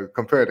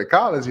compared to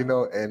college,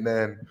 and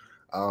then,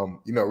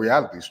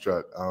 reality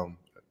struck.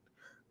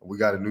 We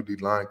got a new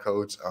D-line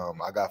coach.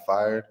 I got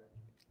fired.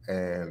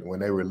 And when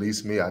they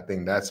released me, I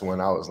think that's when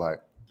I was like,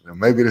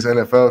 maybe this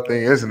NFL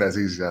thing isn't as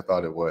easy as I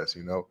thought it was,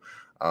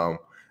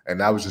 And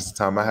that was just the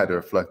time I had to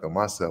reflect on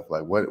myself.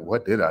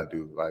 What did I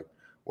do?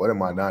 What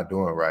am I not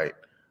doing right?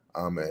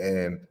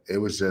 And it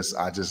was just,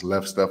 I just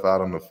left stuff out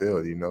on the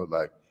field,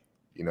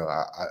 You know,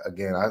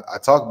 I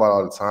talk about it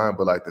all the time,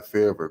 but like the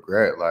fear of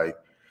regret, like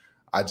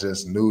I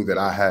just knew that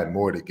I had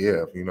more to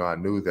give. You know, I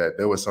knew that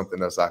there was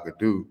something else I could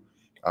do,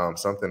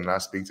 something that I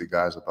speak to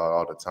guys about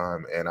all the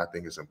time. And I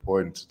think it's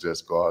important to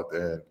just go out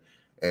there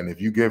and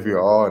if you give your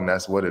all and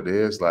that's what it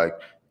is, like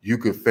you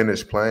could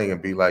finish playing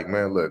and be like,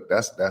 man, look,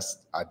 that's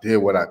I did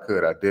what I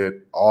could. I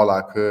did all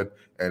I could,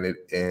 and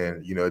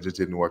you know, it just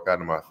didn't work out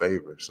in my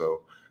favor.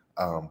 So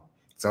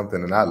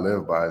something that I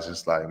live by is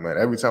just like, man,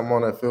 every time I'm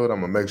on that field,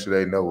 I'm gonna make sure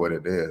they know what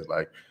it is.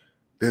 Like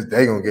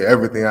they gonna get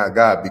everything I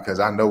got because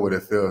I know what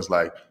it feels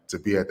like to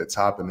be at the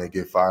top and then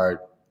get fired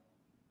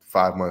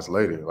 5 months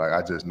later. Like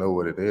I just know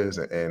what it is,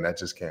 and that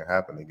just can't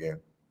happen again.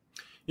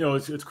 You know,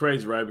 it's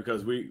crazy, right?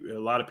 Because a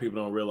lot of people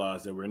don't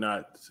realize that we're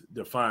not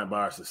defined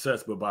by our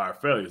success, but by our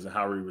failures and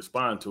how we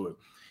respond to it.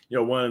 You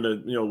know, one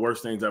of the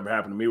worst things that ever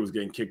happened to me was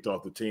getting kicked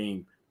off the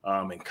team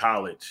in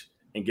college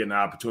and getting the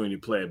opportunity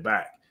to play it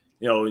back.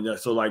 You know,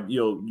 so like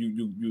you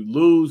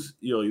lose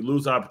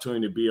the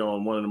opportunity to be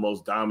on one of the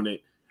most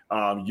dominant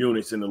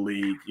units in the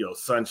league. You know,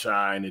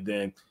 Sunshine, and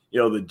then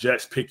the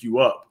Jets pick you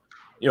up.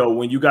 You know,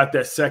 when you got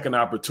that second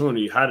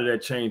opportunity, how did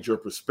that change your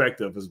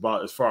perspective as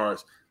far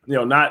as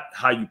not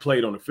how you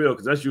played on the field,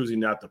 because that's usually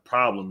not the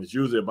problem. It's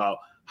usually about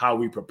how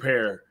we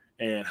prepare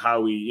and how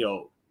we,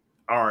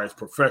 are as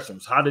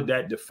professionals. How did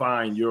that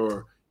define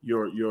your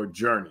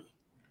journey?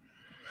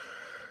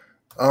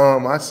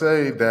 I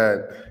say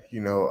that,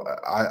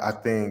 I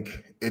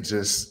think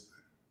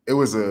it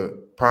was a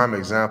prime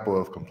example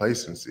of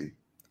complacency.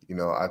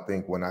 I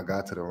think when I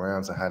got to the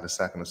Rams, I had a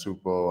sack in the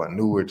Super Bowl. I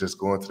knew we were just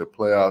going to the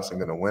playoffs and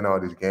going to win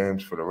all these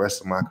games for the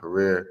rest of my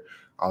career.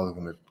 I was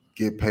going to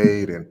get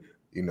paid and,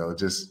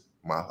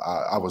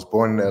 I was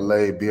born in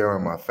LA, be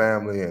around my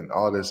family and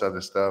all this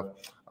other stuff.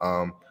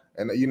 I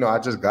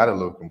just got a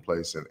little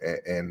complacent.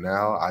 And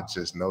now I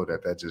just know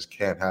that just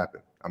can't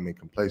happen. I mean,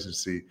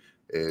 complacency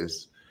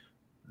is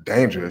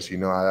dangerous.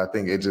 I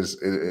think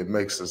it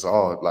makes us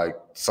all like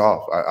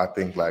soft. I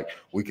think like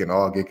we can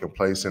all get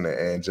complacent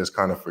and just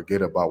kind of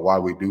forget about why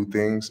we do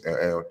things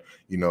and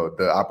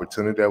the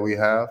opportunity that we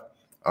have.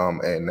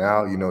 And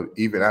now,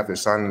 even after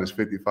signing this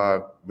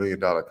 $55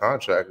 million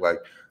contract, like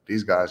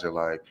these guys are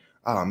like,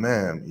 oh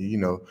man,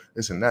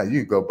 this and that.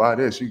 You go buy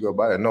this, you go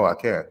buy that. No, I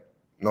can't.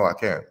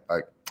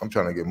 Like I'm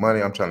trying to get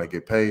money. I'm trying to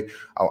get paid.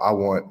 I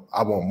want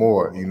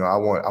more. I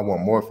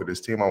want more for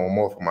this team. I want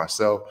more for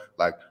myself.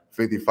 Like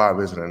 55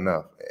 isn't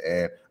enough,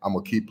 and I'm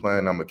gonna keep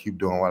playing. I'm gonna keep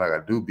doing what I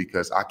gotta do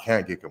because I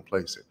can't get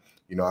complacent.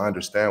 I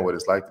understand what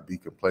it's like to be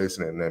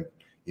complacent and then,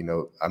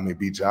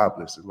 be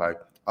jobless. It's like,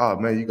 oh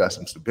man, you got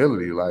some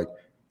stability. Like,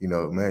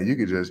 man, you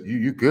could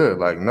you good.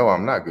 Like, no,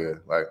 I'm not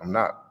good. Like, I'm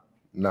not.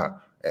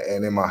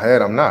 And in my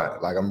head, I'm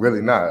not. Like, I'm really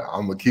not.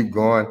 I'm gonna keep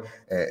going,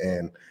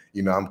 and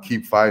I'm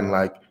keep fighting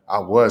like I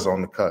was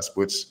on the cusp.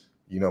 Which,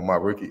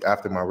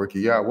 after my rookie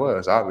year, I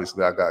was.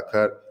 Obviously, I got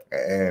cut,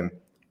 and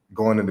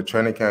going into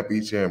training camp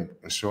each year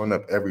and showing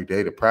up every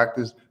day to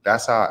practice.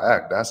 That's how I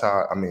act. That's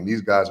how.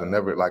 These guys are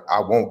never like. I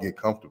won't get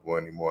comfortable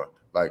anymore.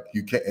 Like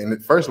you can't.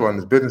 And first of all, in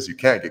this business, you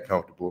can't get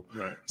comfortable.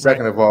 Right.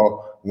 Second of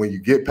all, when you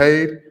get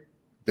paid,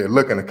 they're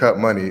looking to cut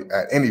money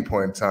at any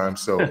point in time.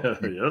 So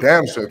you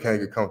damn sure can't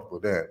get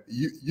comfortable then.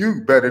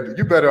 You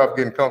better off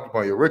getting comfortable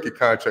on your rookie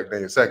contract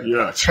than your second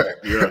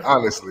contract,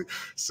 honestly.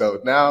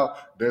 So now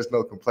there's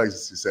no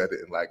complacency set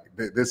in. Like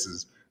this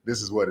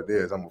is what it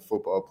is. I'm a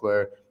football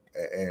player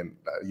and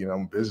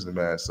I'm a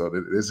businessman. So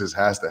this just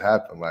has to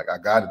happen. Like I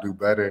got to do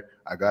better.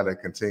 I got to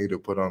continue to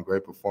put on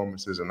great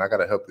performances, and I got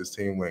to help this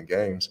team win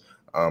games.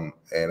 And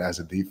as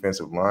a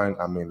defensive line,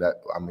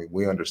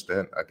 we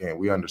understand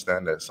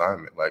the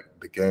assignment. Like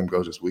the game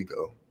goes as we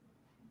go.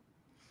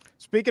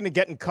 Speaking of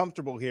getting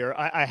comfortable here,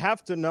 I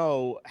have to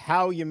know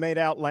how you made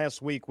out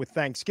last week with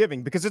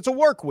Thanksgiving, because it's a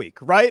work week,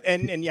 right?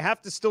 And you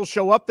have to still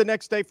show up the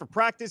next day for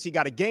practice. You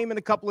got a game in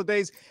a couple of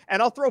days.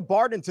 And I'll throw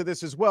Bart into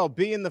this as well,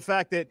 being the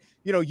fact that,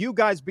 you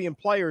guys being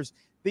players,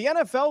 the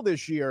NFL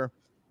this year,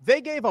 they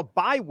gave a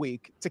bye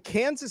week to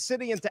Kansas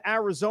City and to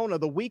Arizona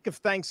the week of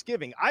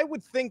Thanksgiving. I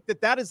would think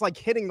that is like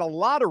hitting the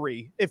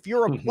lottery if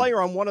you're a player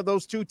on one of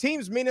those two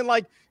teams, meaning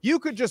like you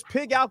could just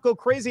pig out, go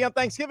crazy on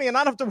Thanksgiving and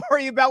not have to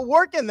worry about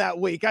working that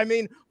week.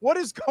 What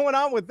is going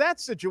on with that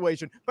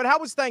situation? But how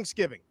was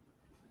Thanksgiving?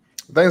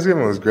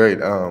 Thanksgiving was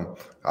great.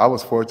 I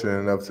was fortunate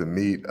enough to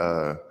meet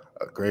a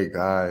great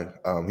guy.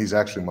 He's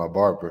actually my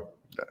barber.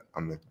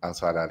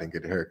 Outside I didn't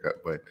get a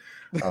haircut, but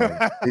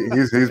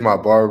he's my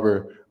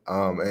barber.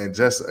 And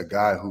just a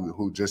guy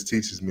who just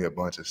teaches me a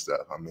bunch of stuff.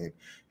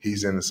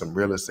 He's into some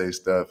real estate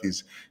stuff.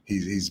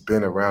 He's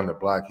been around the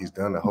block. He's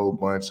done a whole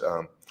bunch.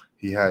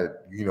 He had,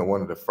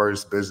 one of the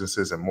first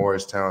businesses in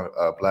Morristown,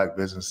 black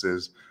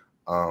businesses,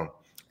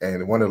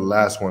 and one of the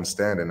last ones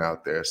standing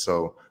out there.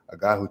 So a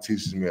guy who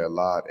teaches me a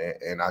lot,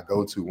 and I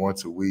go to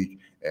once a week,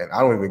 and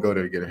I don't even go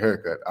there to get a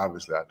haircut.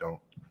 Obviously, I don't.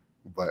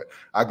 But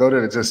I go there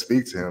to just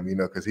speak to him,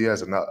 because he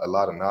has a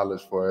lot of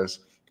knowledge for us.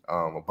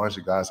 A bunch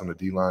of guys on the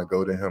D-line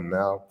go to him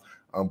now.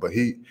 But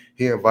he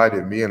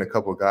invited me and a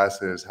couple of guys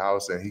to his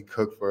house, and he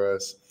cooked for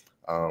us.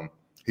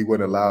 he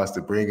wouldn't allow us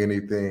to bring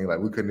anything. Like,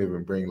 we couldn't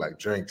even bring like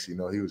drinks. He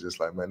was just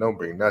like, man, don't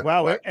bring nothing.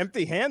 Wow, like,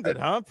 empty-handed,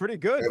 huh? Pretty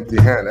good.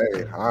 Empty-handed.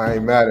 Hey, I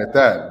ain't mad at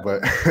that.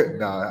 But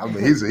nah, I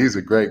mean, he's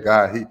a great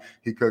guy.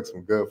 He cooks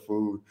some good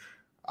food.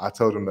 I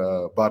told him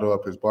to bottle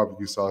up his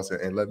barbecue sauce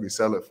and let me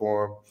sell it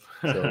for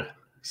him.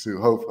 So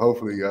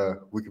hopefully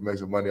we can make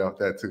some money off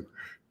that too.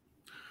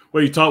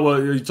 Well, you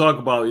talk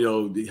about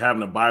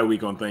having a bye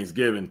week on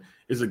Thanksgiving.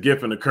 It's a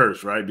gift and a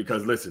curse, right?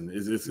 Because listen,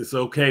 it's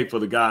okay for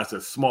the guys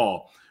that's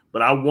small.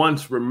 But I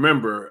once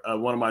remember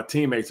one of my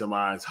teammates of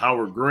mine,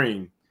 Howard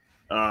Green,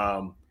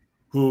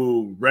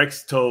 who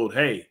Rex told,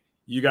 hey,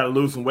 you got to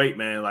lose some weight,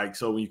 man. Like,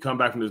 so when you come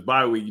back from this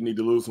bye week, you need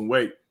to lose some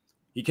weight.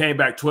 He came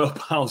back 12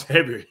 pounds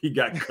heavier. He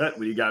got cut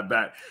when he got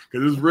back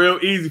because it's real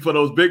easy for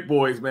those big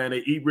boys, man.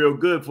 They eat real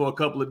good for a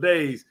couple of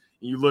days.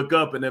 And you look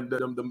up and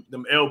them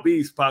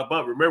LBs pop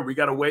up. Remember, we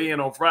got to weigh in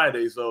on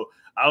Friday. So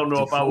I don't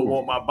know if I would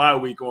want my bye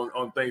week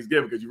on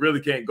Thanksgiving because you really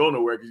can't go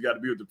nowhere because you got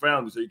to be with the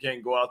family. So you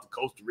can't go out to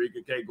Costa Rica,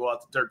 can't go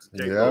out to Turks and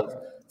Caicos.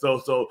 Yeah.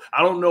 So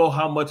I don't know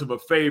how much of a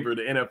favor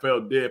the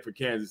NFL did for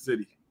Kansas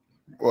City.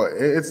 Well,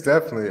 it's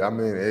definitely, I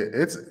mean,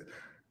 it's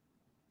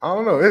I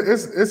don't know.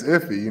 It's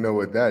iffy,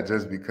 with that,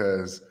 just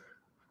because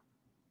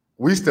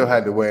we still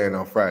had to weigh in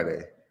on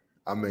Friday.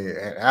 I mean,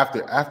 and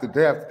after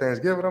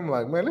Thanksgiving, I'm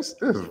like, man, this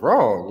is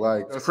wrong.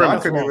 Like, so I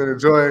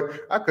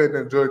couldn't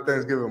enjoy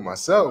Thanksgiving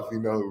myself,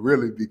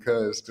 really,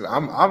 because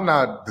I'm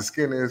not the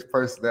skinniest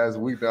person as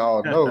we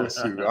all know.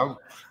 Shoot,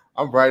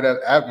 I'm right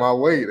at my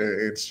weight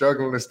and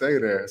struggling to stay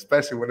there,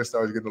 especially when it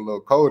starts getting a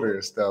little colder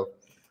and stuff.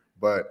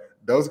 But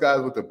those guys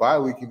with the bye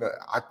week,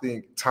 I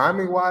think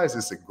timing wise,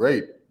 it's a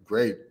great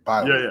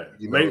bye week.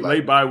 Yeah.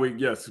 Late bye week,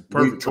 yes.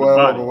 Perfect. Week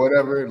 12 or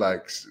whatever,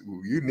 like,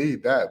 you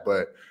need that.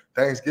 But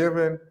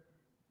Thanksgiving,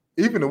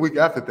 even the week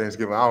after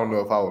Thanksgiving, I don't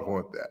know if I would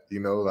want that.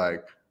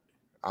 Like,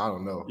 I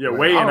don't know. Yeah,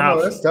 weigh-in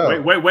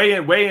option.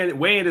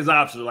 Weigh-in is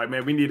optional. Like,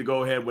 man, we need to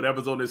go ahead.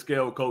 Whatever's on this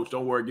scale, coach,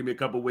 don't worry. Give me a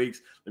couple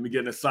weeks. Let me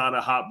get in a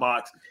sauna, hot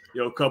box.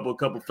 A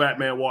couple fat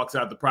man walks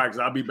out to practice.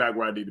 I'll be back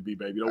where I need to be,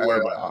 baby. Don't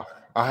worry about it.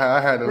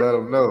 I had to let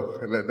them know.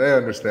 They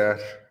understand.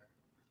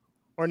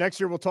 Or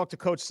next year we'll talk to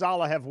Coach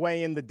Saleh, have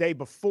weigh-in the day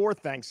before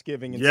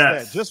Thanksgiving instead.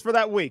 Yes. Just for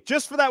that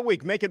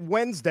week. Make it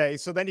Wednesday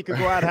so then you can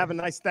go out and have a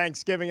nice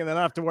Thanksgiving and then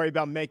not have to worry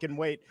about making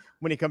weight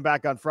when you come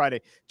back on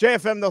Friday.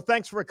 JFM, though,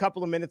 thanks for a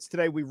couple of minutes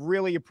today. We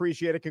really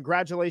appreciate it.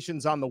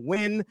 Congratulations on the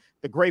win,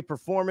 the great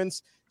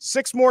performance.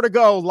 6 more to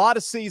go. A lot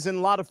of season,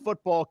 a lot of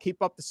football.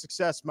 Keep up the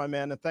success, my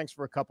man, and thanks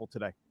for a couple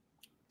today.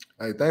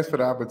 Hey, thanks for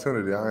the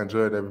opportunity. I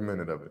enjoyed every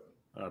minute of it.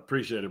 I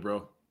appreciate it,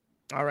 bro.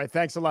 All right,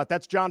 thanks a lot.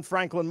 That's John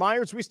Franklin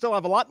Myers. We still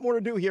have a lot more to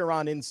do here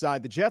on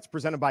Inside the Jets,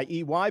 presented by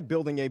EY,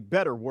 building a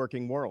better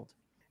working world.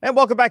 And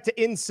welcome back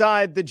to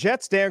Inside the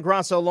Jets. Dan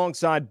Grasso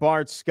alongside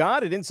Bart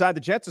Scott. And Inside the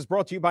Jets is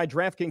brought to you by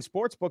DraftKings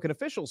Sportsbook, an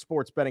official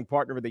sports betting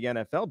partner of the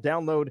NFL.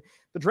 Download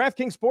the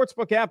DraftKings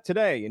Sportsbook app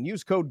today and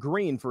use code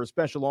GREEN for a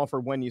special offer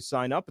when you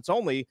sign up. It's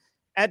only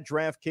at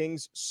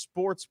DraftKings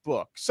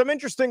Sportsbook. Some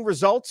interesting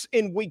results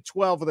in Week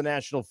 12 of the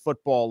National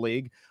Football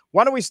League.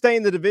 Why don't we stay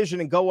in the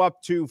division and go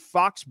up to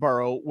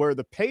Foxborough, where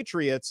the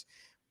Patriots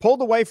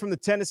pulled away from the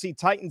Tennessee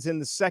Titans in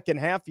the second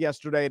half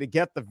yesterday to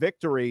get the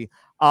victory.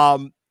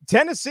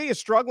 Tennessee is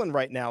struggling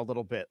right now a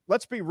little bit.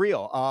 Let's be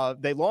real.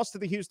 They lost to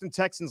the Houston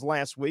Texans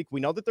last week. We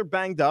know that they're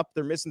banged up.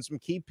 They're missing some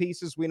key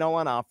pieces we know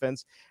on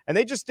offense, and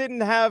they just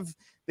didn't have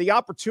the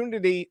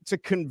opportunity to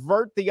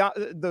convert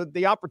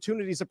the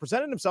opportunities that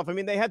presented themselves. I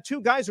mean, they had 2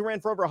 guys who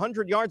ran for over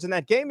 100 yards in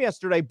that game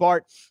yesterday,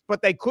 Bart,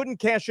 but they couldn't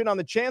cash in on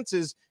the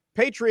chances.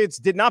 Patriots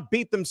did not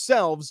beat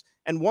themselves,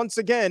 and once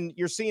again,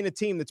 you're seeing a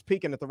team that's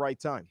peaking at the right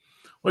time.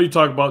 Well, you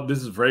talk about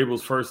this is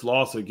Vrabel's first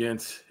loss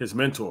against his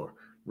mentor,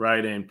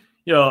 right? And,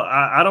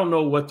 I don't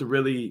know what to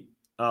really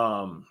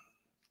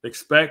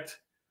expect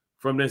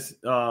from this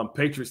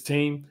Patriots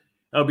team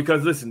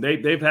because, listen,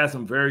 they've had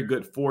some very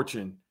good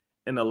fortune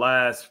in the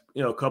last,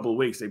 couple of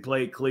weeks. They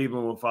played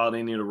Cleveland without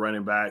any of the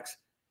running backs.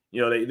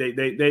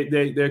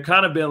 They're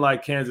kind of been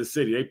like Kansas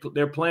City.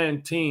 They're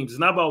playing teams. It's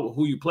not about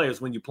who you play.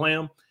 It's when you play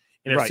them.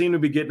 And they seem to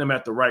be getting them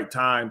at the right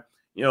time.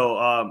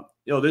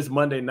 This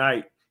Monday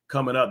night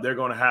coming up, they're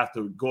going to have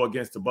to go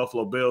against the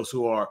Buffalo Bills,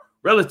 who are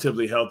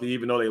relatively healthy,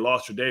 even though they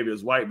lost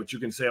Tre'Davious White. But you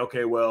can say,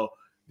 okay, well,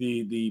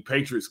 the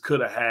Patriots could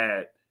have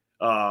had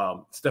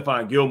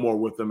Stephon Gilmore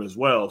with them as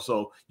well.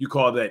 So you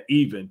call that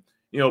even.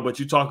 But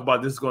you talk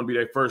about this is going to be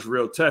their first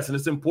real test. And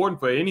it's important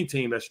for any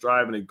team that's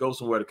striving to go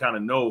somewhere to kind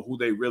of know who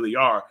they really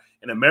are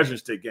in a measuring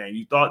stick game.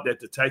 You thought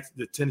that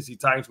the Tennessee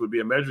Titans would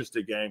be a measuring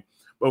stick game.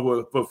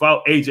 But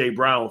without A.J.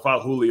 Brown,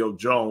 without Julio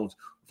Jones,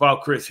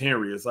 without Chris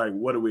Henry, it's like,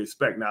 what do we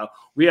expect? Now,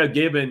 we have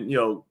given,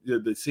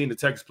 seen the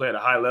Texans play at a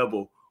high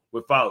level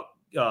without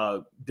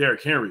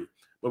Derrick Henry,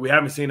 but we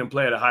haven't seen them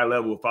play at a high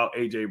level without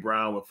A.J.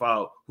 Brown,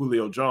 without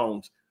Julio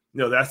Jones.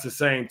 That's the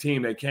same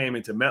team that came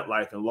into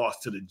MetLife and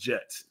lost to the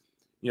Jets,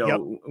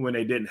 when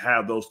they didn't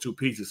have those 2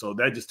 pieces. So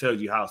that just tells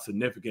you how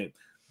significant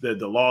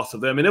the loss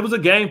of them. And it was a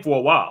game for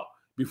a while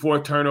before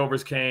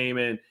turnovers came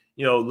and,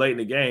 late in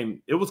the game.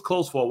 It was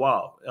close for a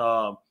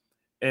while.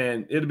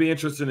 And it'll be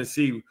interesting to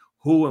see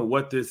who and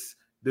what this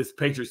this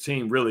Patriots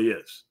team really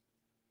is.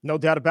 No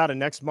doubt about it.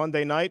 Next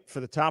Monday night for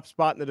the top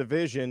spot in the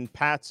division,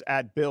 Pats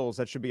at Bills.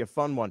 That should be a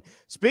fun one.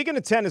 Speaking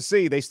of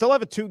Tennessee, they still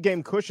have a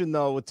 2-game cushion,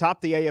 though, atop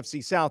the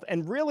AFC South.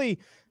 And really,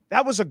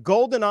 that was a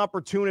golden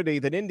opportunity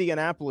that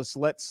Indianapolis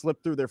let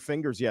slip through their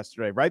fingers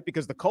yesterday, right?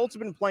 Because the Colts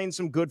have been playing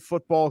some good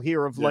football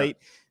here of late.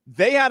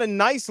 They had a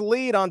nice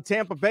lead on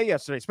Tampa Bay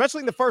yesterday,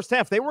 especially in the first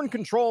half. They were in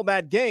control of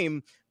that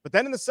game. But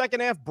then in the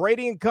second half,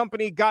 Brady and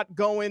company got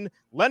going.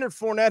 Leonard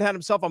Fournette had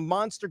himself a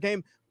monster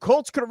game.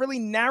 Colts could have really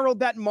narrowed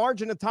that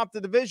margin atop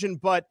the division,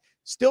 but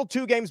still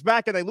 2 games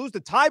back, and they lose the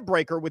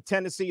tiebreaker with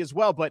Tennessee as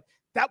well. But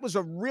that was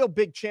a real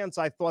big chance,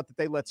 I thought, that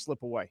they let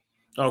slip away.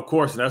 Of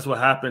course, and that's what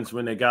happens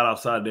when they got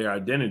outside their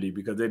identity,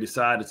 because they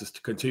decided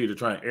to continue to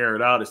try and air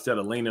it out instead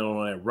of leaning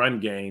on that run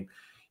game.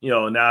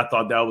 And I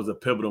thought that was a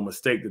pivotal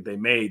mistake that they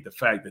made, the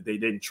fact that they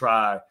didn't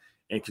try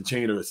and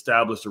continue to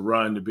establish the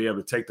run to be able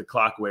to take the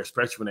clock away,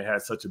 especially when they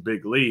had such a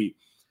big lead.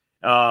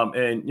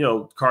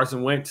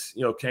 Carson Wentz,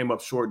 came up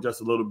short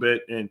just a little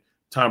bit, and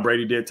Tom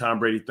Brady did Tom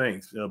Brady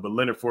things. But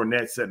Leonard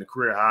Fournette setting a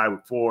career high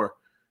with 4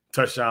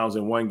 touchdowns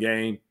in one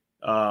game.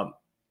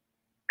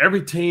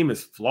 Every team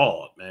is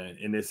flawed, man,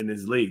 in this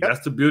league.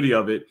 That's the beauty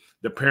of it.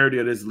 The parity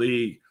of this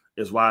league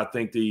is why I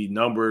think the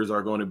numbers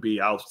are going to be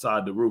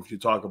outside the roof. You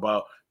talk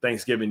about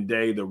Thanksgiving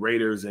Day, the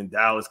Raiders and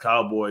Dallas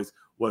Cowboys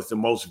was the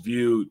most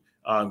viewed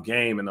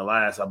game in the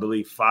last, I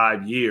believe,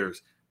 5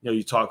 years.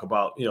 You talk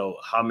about,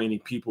 how many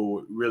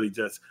people really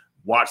just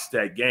watch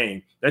that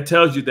game. That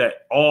tells you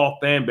that all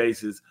fan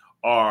bases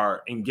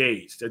are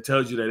engaged. That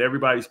tells you that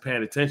everybody's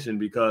paying attention,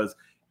 because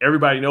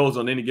everybody knows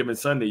on any given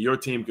Sunday your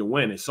team can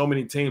win. And so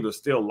many teams are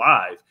still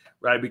live,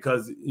 right?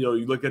 Because,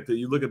 you look at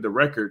the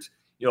records,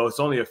 it's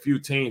only a few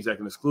teams that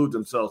can exclude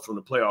themselves from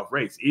the playoff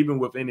race. Even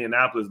with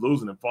Indianapolis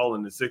losing and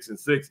falling to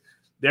 6-6,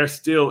 they're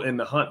still in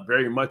the hunt,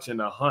 very much in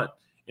the hunt.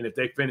 And if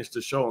they finish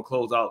the show and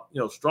close out,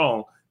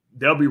 strong,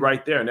 they'll be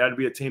right there, and that'd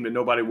be a team that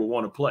nobody will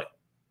want to play.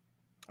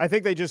 I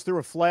think they just threw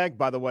a flag,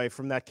 by the way,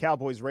 from that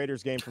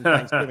Cowboys-Raiders game from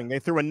Thanksgiving. They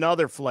threw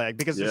another flag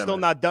because they're still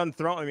not done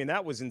throwing. I mean,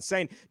 that was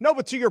insane. No,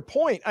 but to your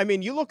point, I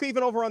mean, you look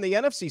even over on the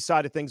NFC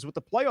side of things with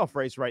the playoff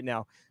race right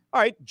now. All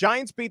right,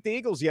 Giants beat the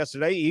Eagles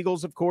yesterday.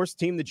 Eagles, of course,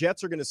 team the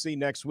Jets are going to see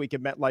next week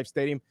at MetLife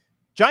Stadium.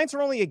 Giants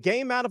are only a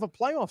game out of a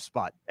playoff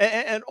spot,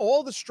 and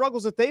all the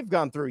struggles that they've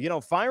gone through,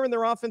 firing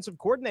their offensive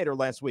coordinator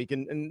last week,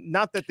 and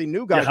not that the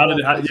new guy. How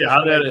did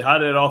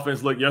that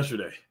offense look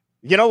yesterday?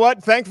 You know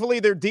what? Thankfully,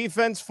 their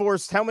defense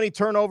forced how many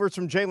turnovers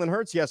from Jalen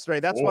Hurts yesterday?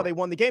 That's why they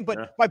won the game.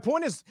 But my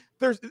point is,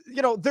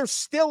 they're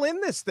still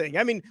in this thing.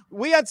 I mean,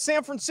 we had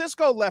San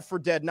Francisco left for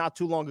dead not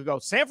too long ago.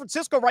 San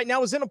Francisco right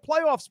now is in a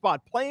playoff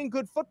spot, playing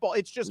good football.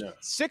 It's just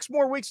 6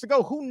 more weeks to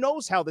go. Who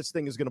knows how this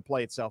thing is going to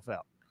play itself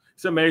out?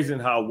 It's amazing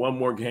how one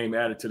more game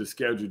added to the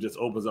schedule just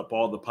opens up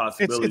all the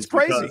possibilities. It's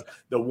crazy.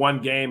 The one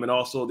game and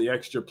also the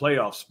extra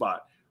playoff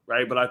spot,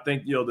 right? But I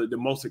think, the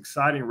most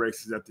exciting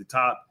races at the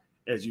top,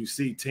 as you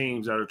see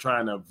teams that are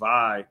trying to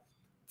vie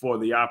for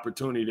the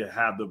opportunity to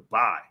have the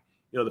bye.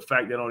 The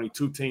fact that only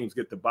 2 teams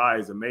get the bye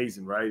is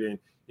amazing, right? And,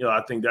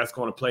 I think that's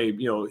going to play,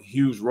 a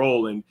huge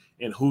role in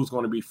who's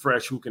going to be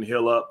fresh, who can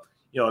heal up.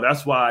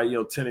 That's why,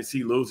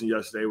 Tennessee losing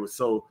yesterday was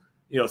so,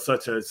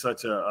 such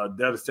a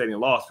devastating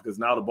loss, because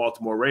now the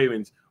Baltimore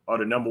Ravens are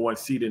the number 1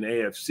 seed in the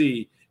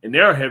AFC, and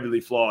they're a heavily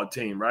flawed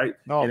team, right?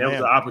 And that was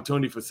an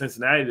opportunity for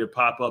Cincinnati to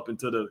pop up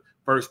into the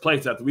first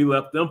place after we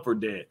left them for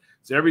dead.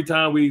 So every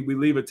time we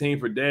leave a team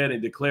for dead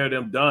and declare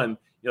them done,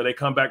 they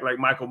come back like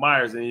Michael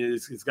Myers, and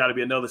it's got to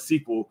be another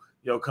sequel,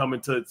 coming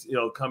to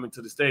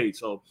the stage.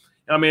 So,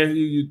 I mean,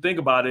 you think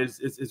about it,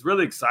 it's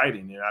really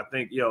exciting, and I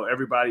think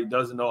everybody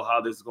doesn't know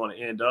how this is going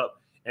to end up.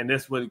 And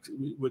that's what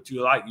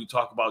you like. You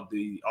talk about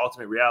the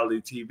ultimate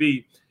reality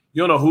TV.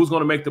 You don't know who's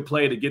going to make the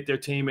play to get their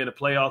team in the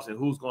playoffs, and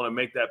who's going to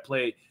make that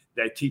play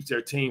that keeps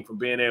their team from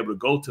being able to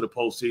go to the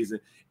postseason,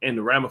 and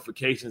the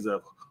ramifications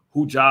of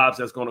who jobs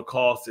that's going to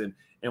cost and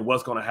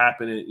what's going to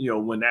happen.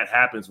 And, when that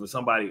happens, when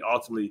somebody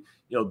ultimately,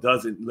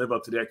 doesn't live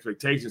up to the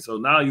expectations. So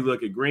now you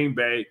look at Green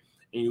Bay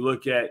and you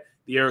look at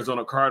the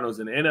Arizona Cardinals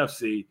in the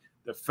NFC,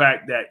 the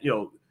fact that,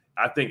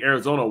 I think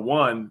Arizona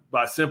won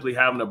by simply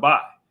having a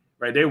bye.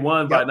 Right, they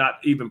won by not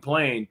even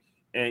playing,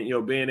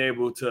 and being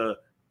able to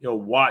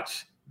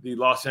watch the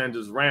Los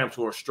Angeles Rams,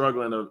 who are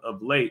struggling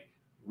of late,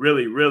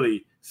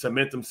 really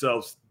cement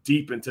themselves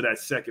deep into that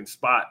second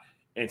spot,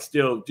 and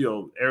still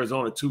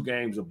Arizona 2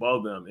 games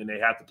above them, and they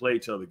have to play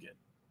each other again.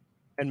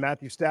 And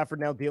Matthew Stafford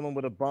now dealing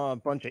with a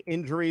bunch of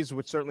injuries,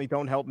 which certainly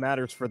don't help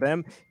matters for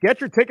them.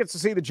 Get your tickets to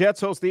see the Jets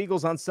host the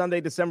Eagles on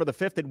Sunday, December the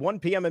 5th at 1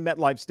 p.m. in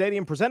MetLife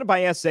Stadium, presented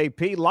by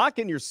SAP. Lock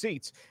in your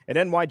seats at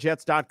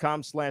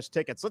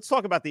nyjets.com/tickets. Let's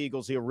talk about the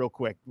Eagles here real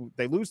quick.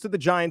 They lose to the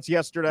Giants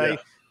yesterday.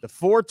 The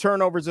 4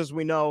 turnovers, as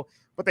we know,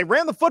 but they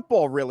ran the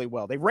football really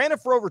well. They ran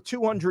it for over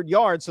 200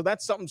 yards, so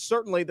that's something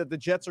certainly that the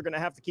Jets are going to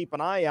have to keep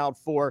an eye out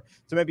for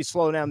to maybe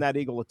slow down that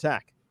Eagle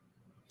attack.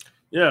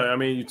 Yeah, I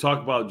mean, you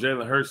talk about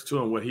Jalen Hurts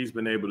too and what he's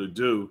been able to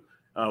do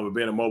with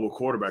being a mobile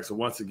quarterback. So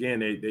once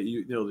again,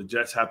 the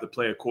Jets have to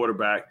play a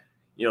quarterback,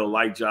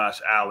 like Josh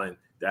Allen,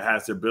 that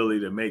has the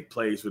ability to make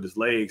plays with his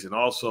legs and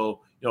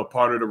also,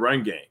 part of the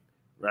run game,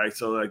 right?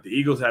 So, like, the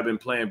Eagles have been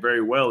playing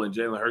very well, and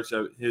Jalen Hurts,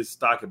 his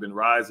stock had been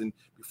rising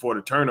before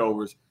the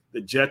turnovers.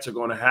 The Jets are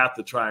going to have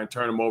to try and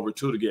turn him over,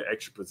 too, to get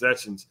extra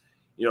possessions,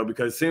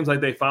 because it seems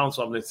like they found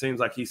something. It seems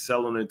like he's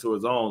settling into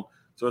his own.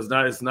 So it's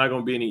not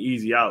going to be any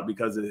easy out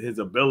because of his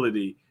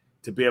ability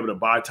to be able to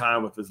buy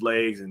time with his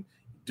legs. And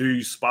do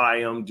you spy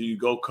him? Do you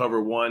go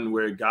cover one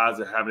where guys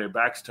are having their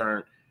backs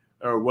turned?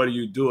 Or what do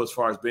you do as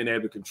far as being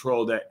able to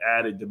control that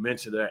added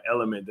dimension, that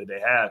element that they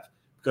have?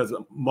 Because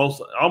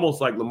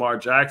almost like Lamar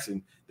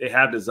Jackson, they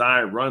have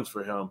designed runs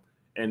for him.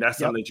 And that's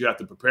something that you have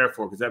to prepare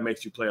for because that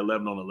makes you play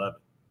 11 on 11.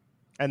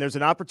 And there's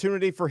an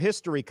opportunity for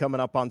history coming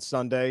up on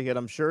Sunday, and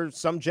I'm sure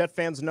some Jet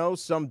fans know,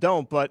 some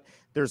don't, but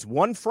there's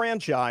one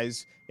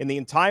franchise in the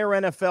entire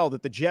NFL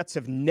that the Jets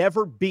have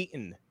never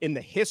beaten in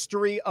the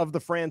history of the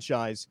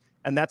franchise,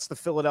 and that's the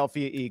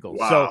Philadelphia Eagles.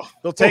 Wow. So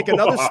they'll take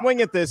another swing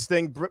at this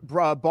thing,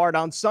 Bart,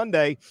 on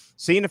Sunday,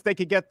 seeing if they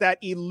could get that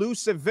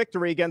elusive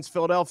victory against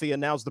Philadelphia.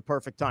 Now's the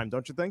perfect time,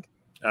 don't you think?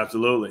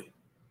 Absolutely.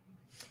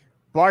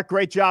 Bart,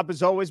 great job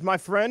as always, my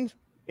friend.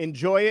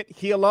 Enjoy it.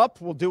 Heal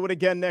up. We'll do it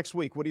again next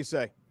week. What do you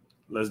say?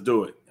 Let's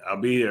do it. I'll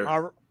be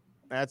here.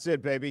 That's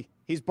it, baby.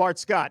 He's Bart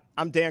Scott.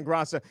 I'm Dan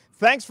Grassa.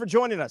 Thanks for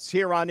joining us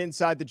here on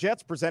Inside the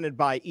Jets, presented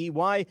by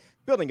EY,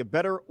 building a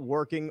better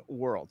working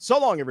world. So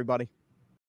long, everybody.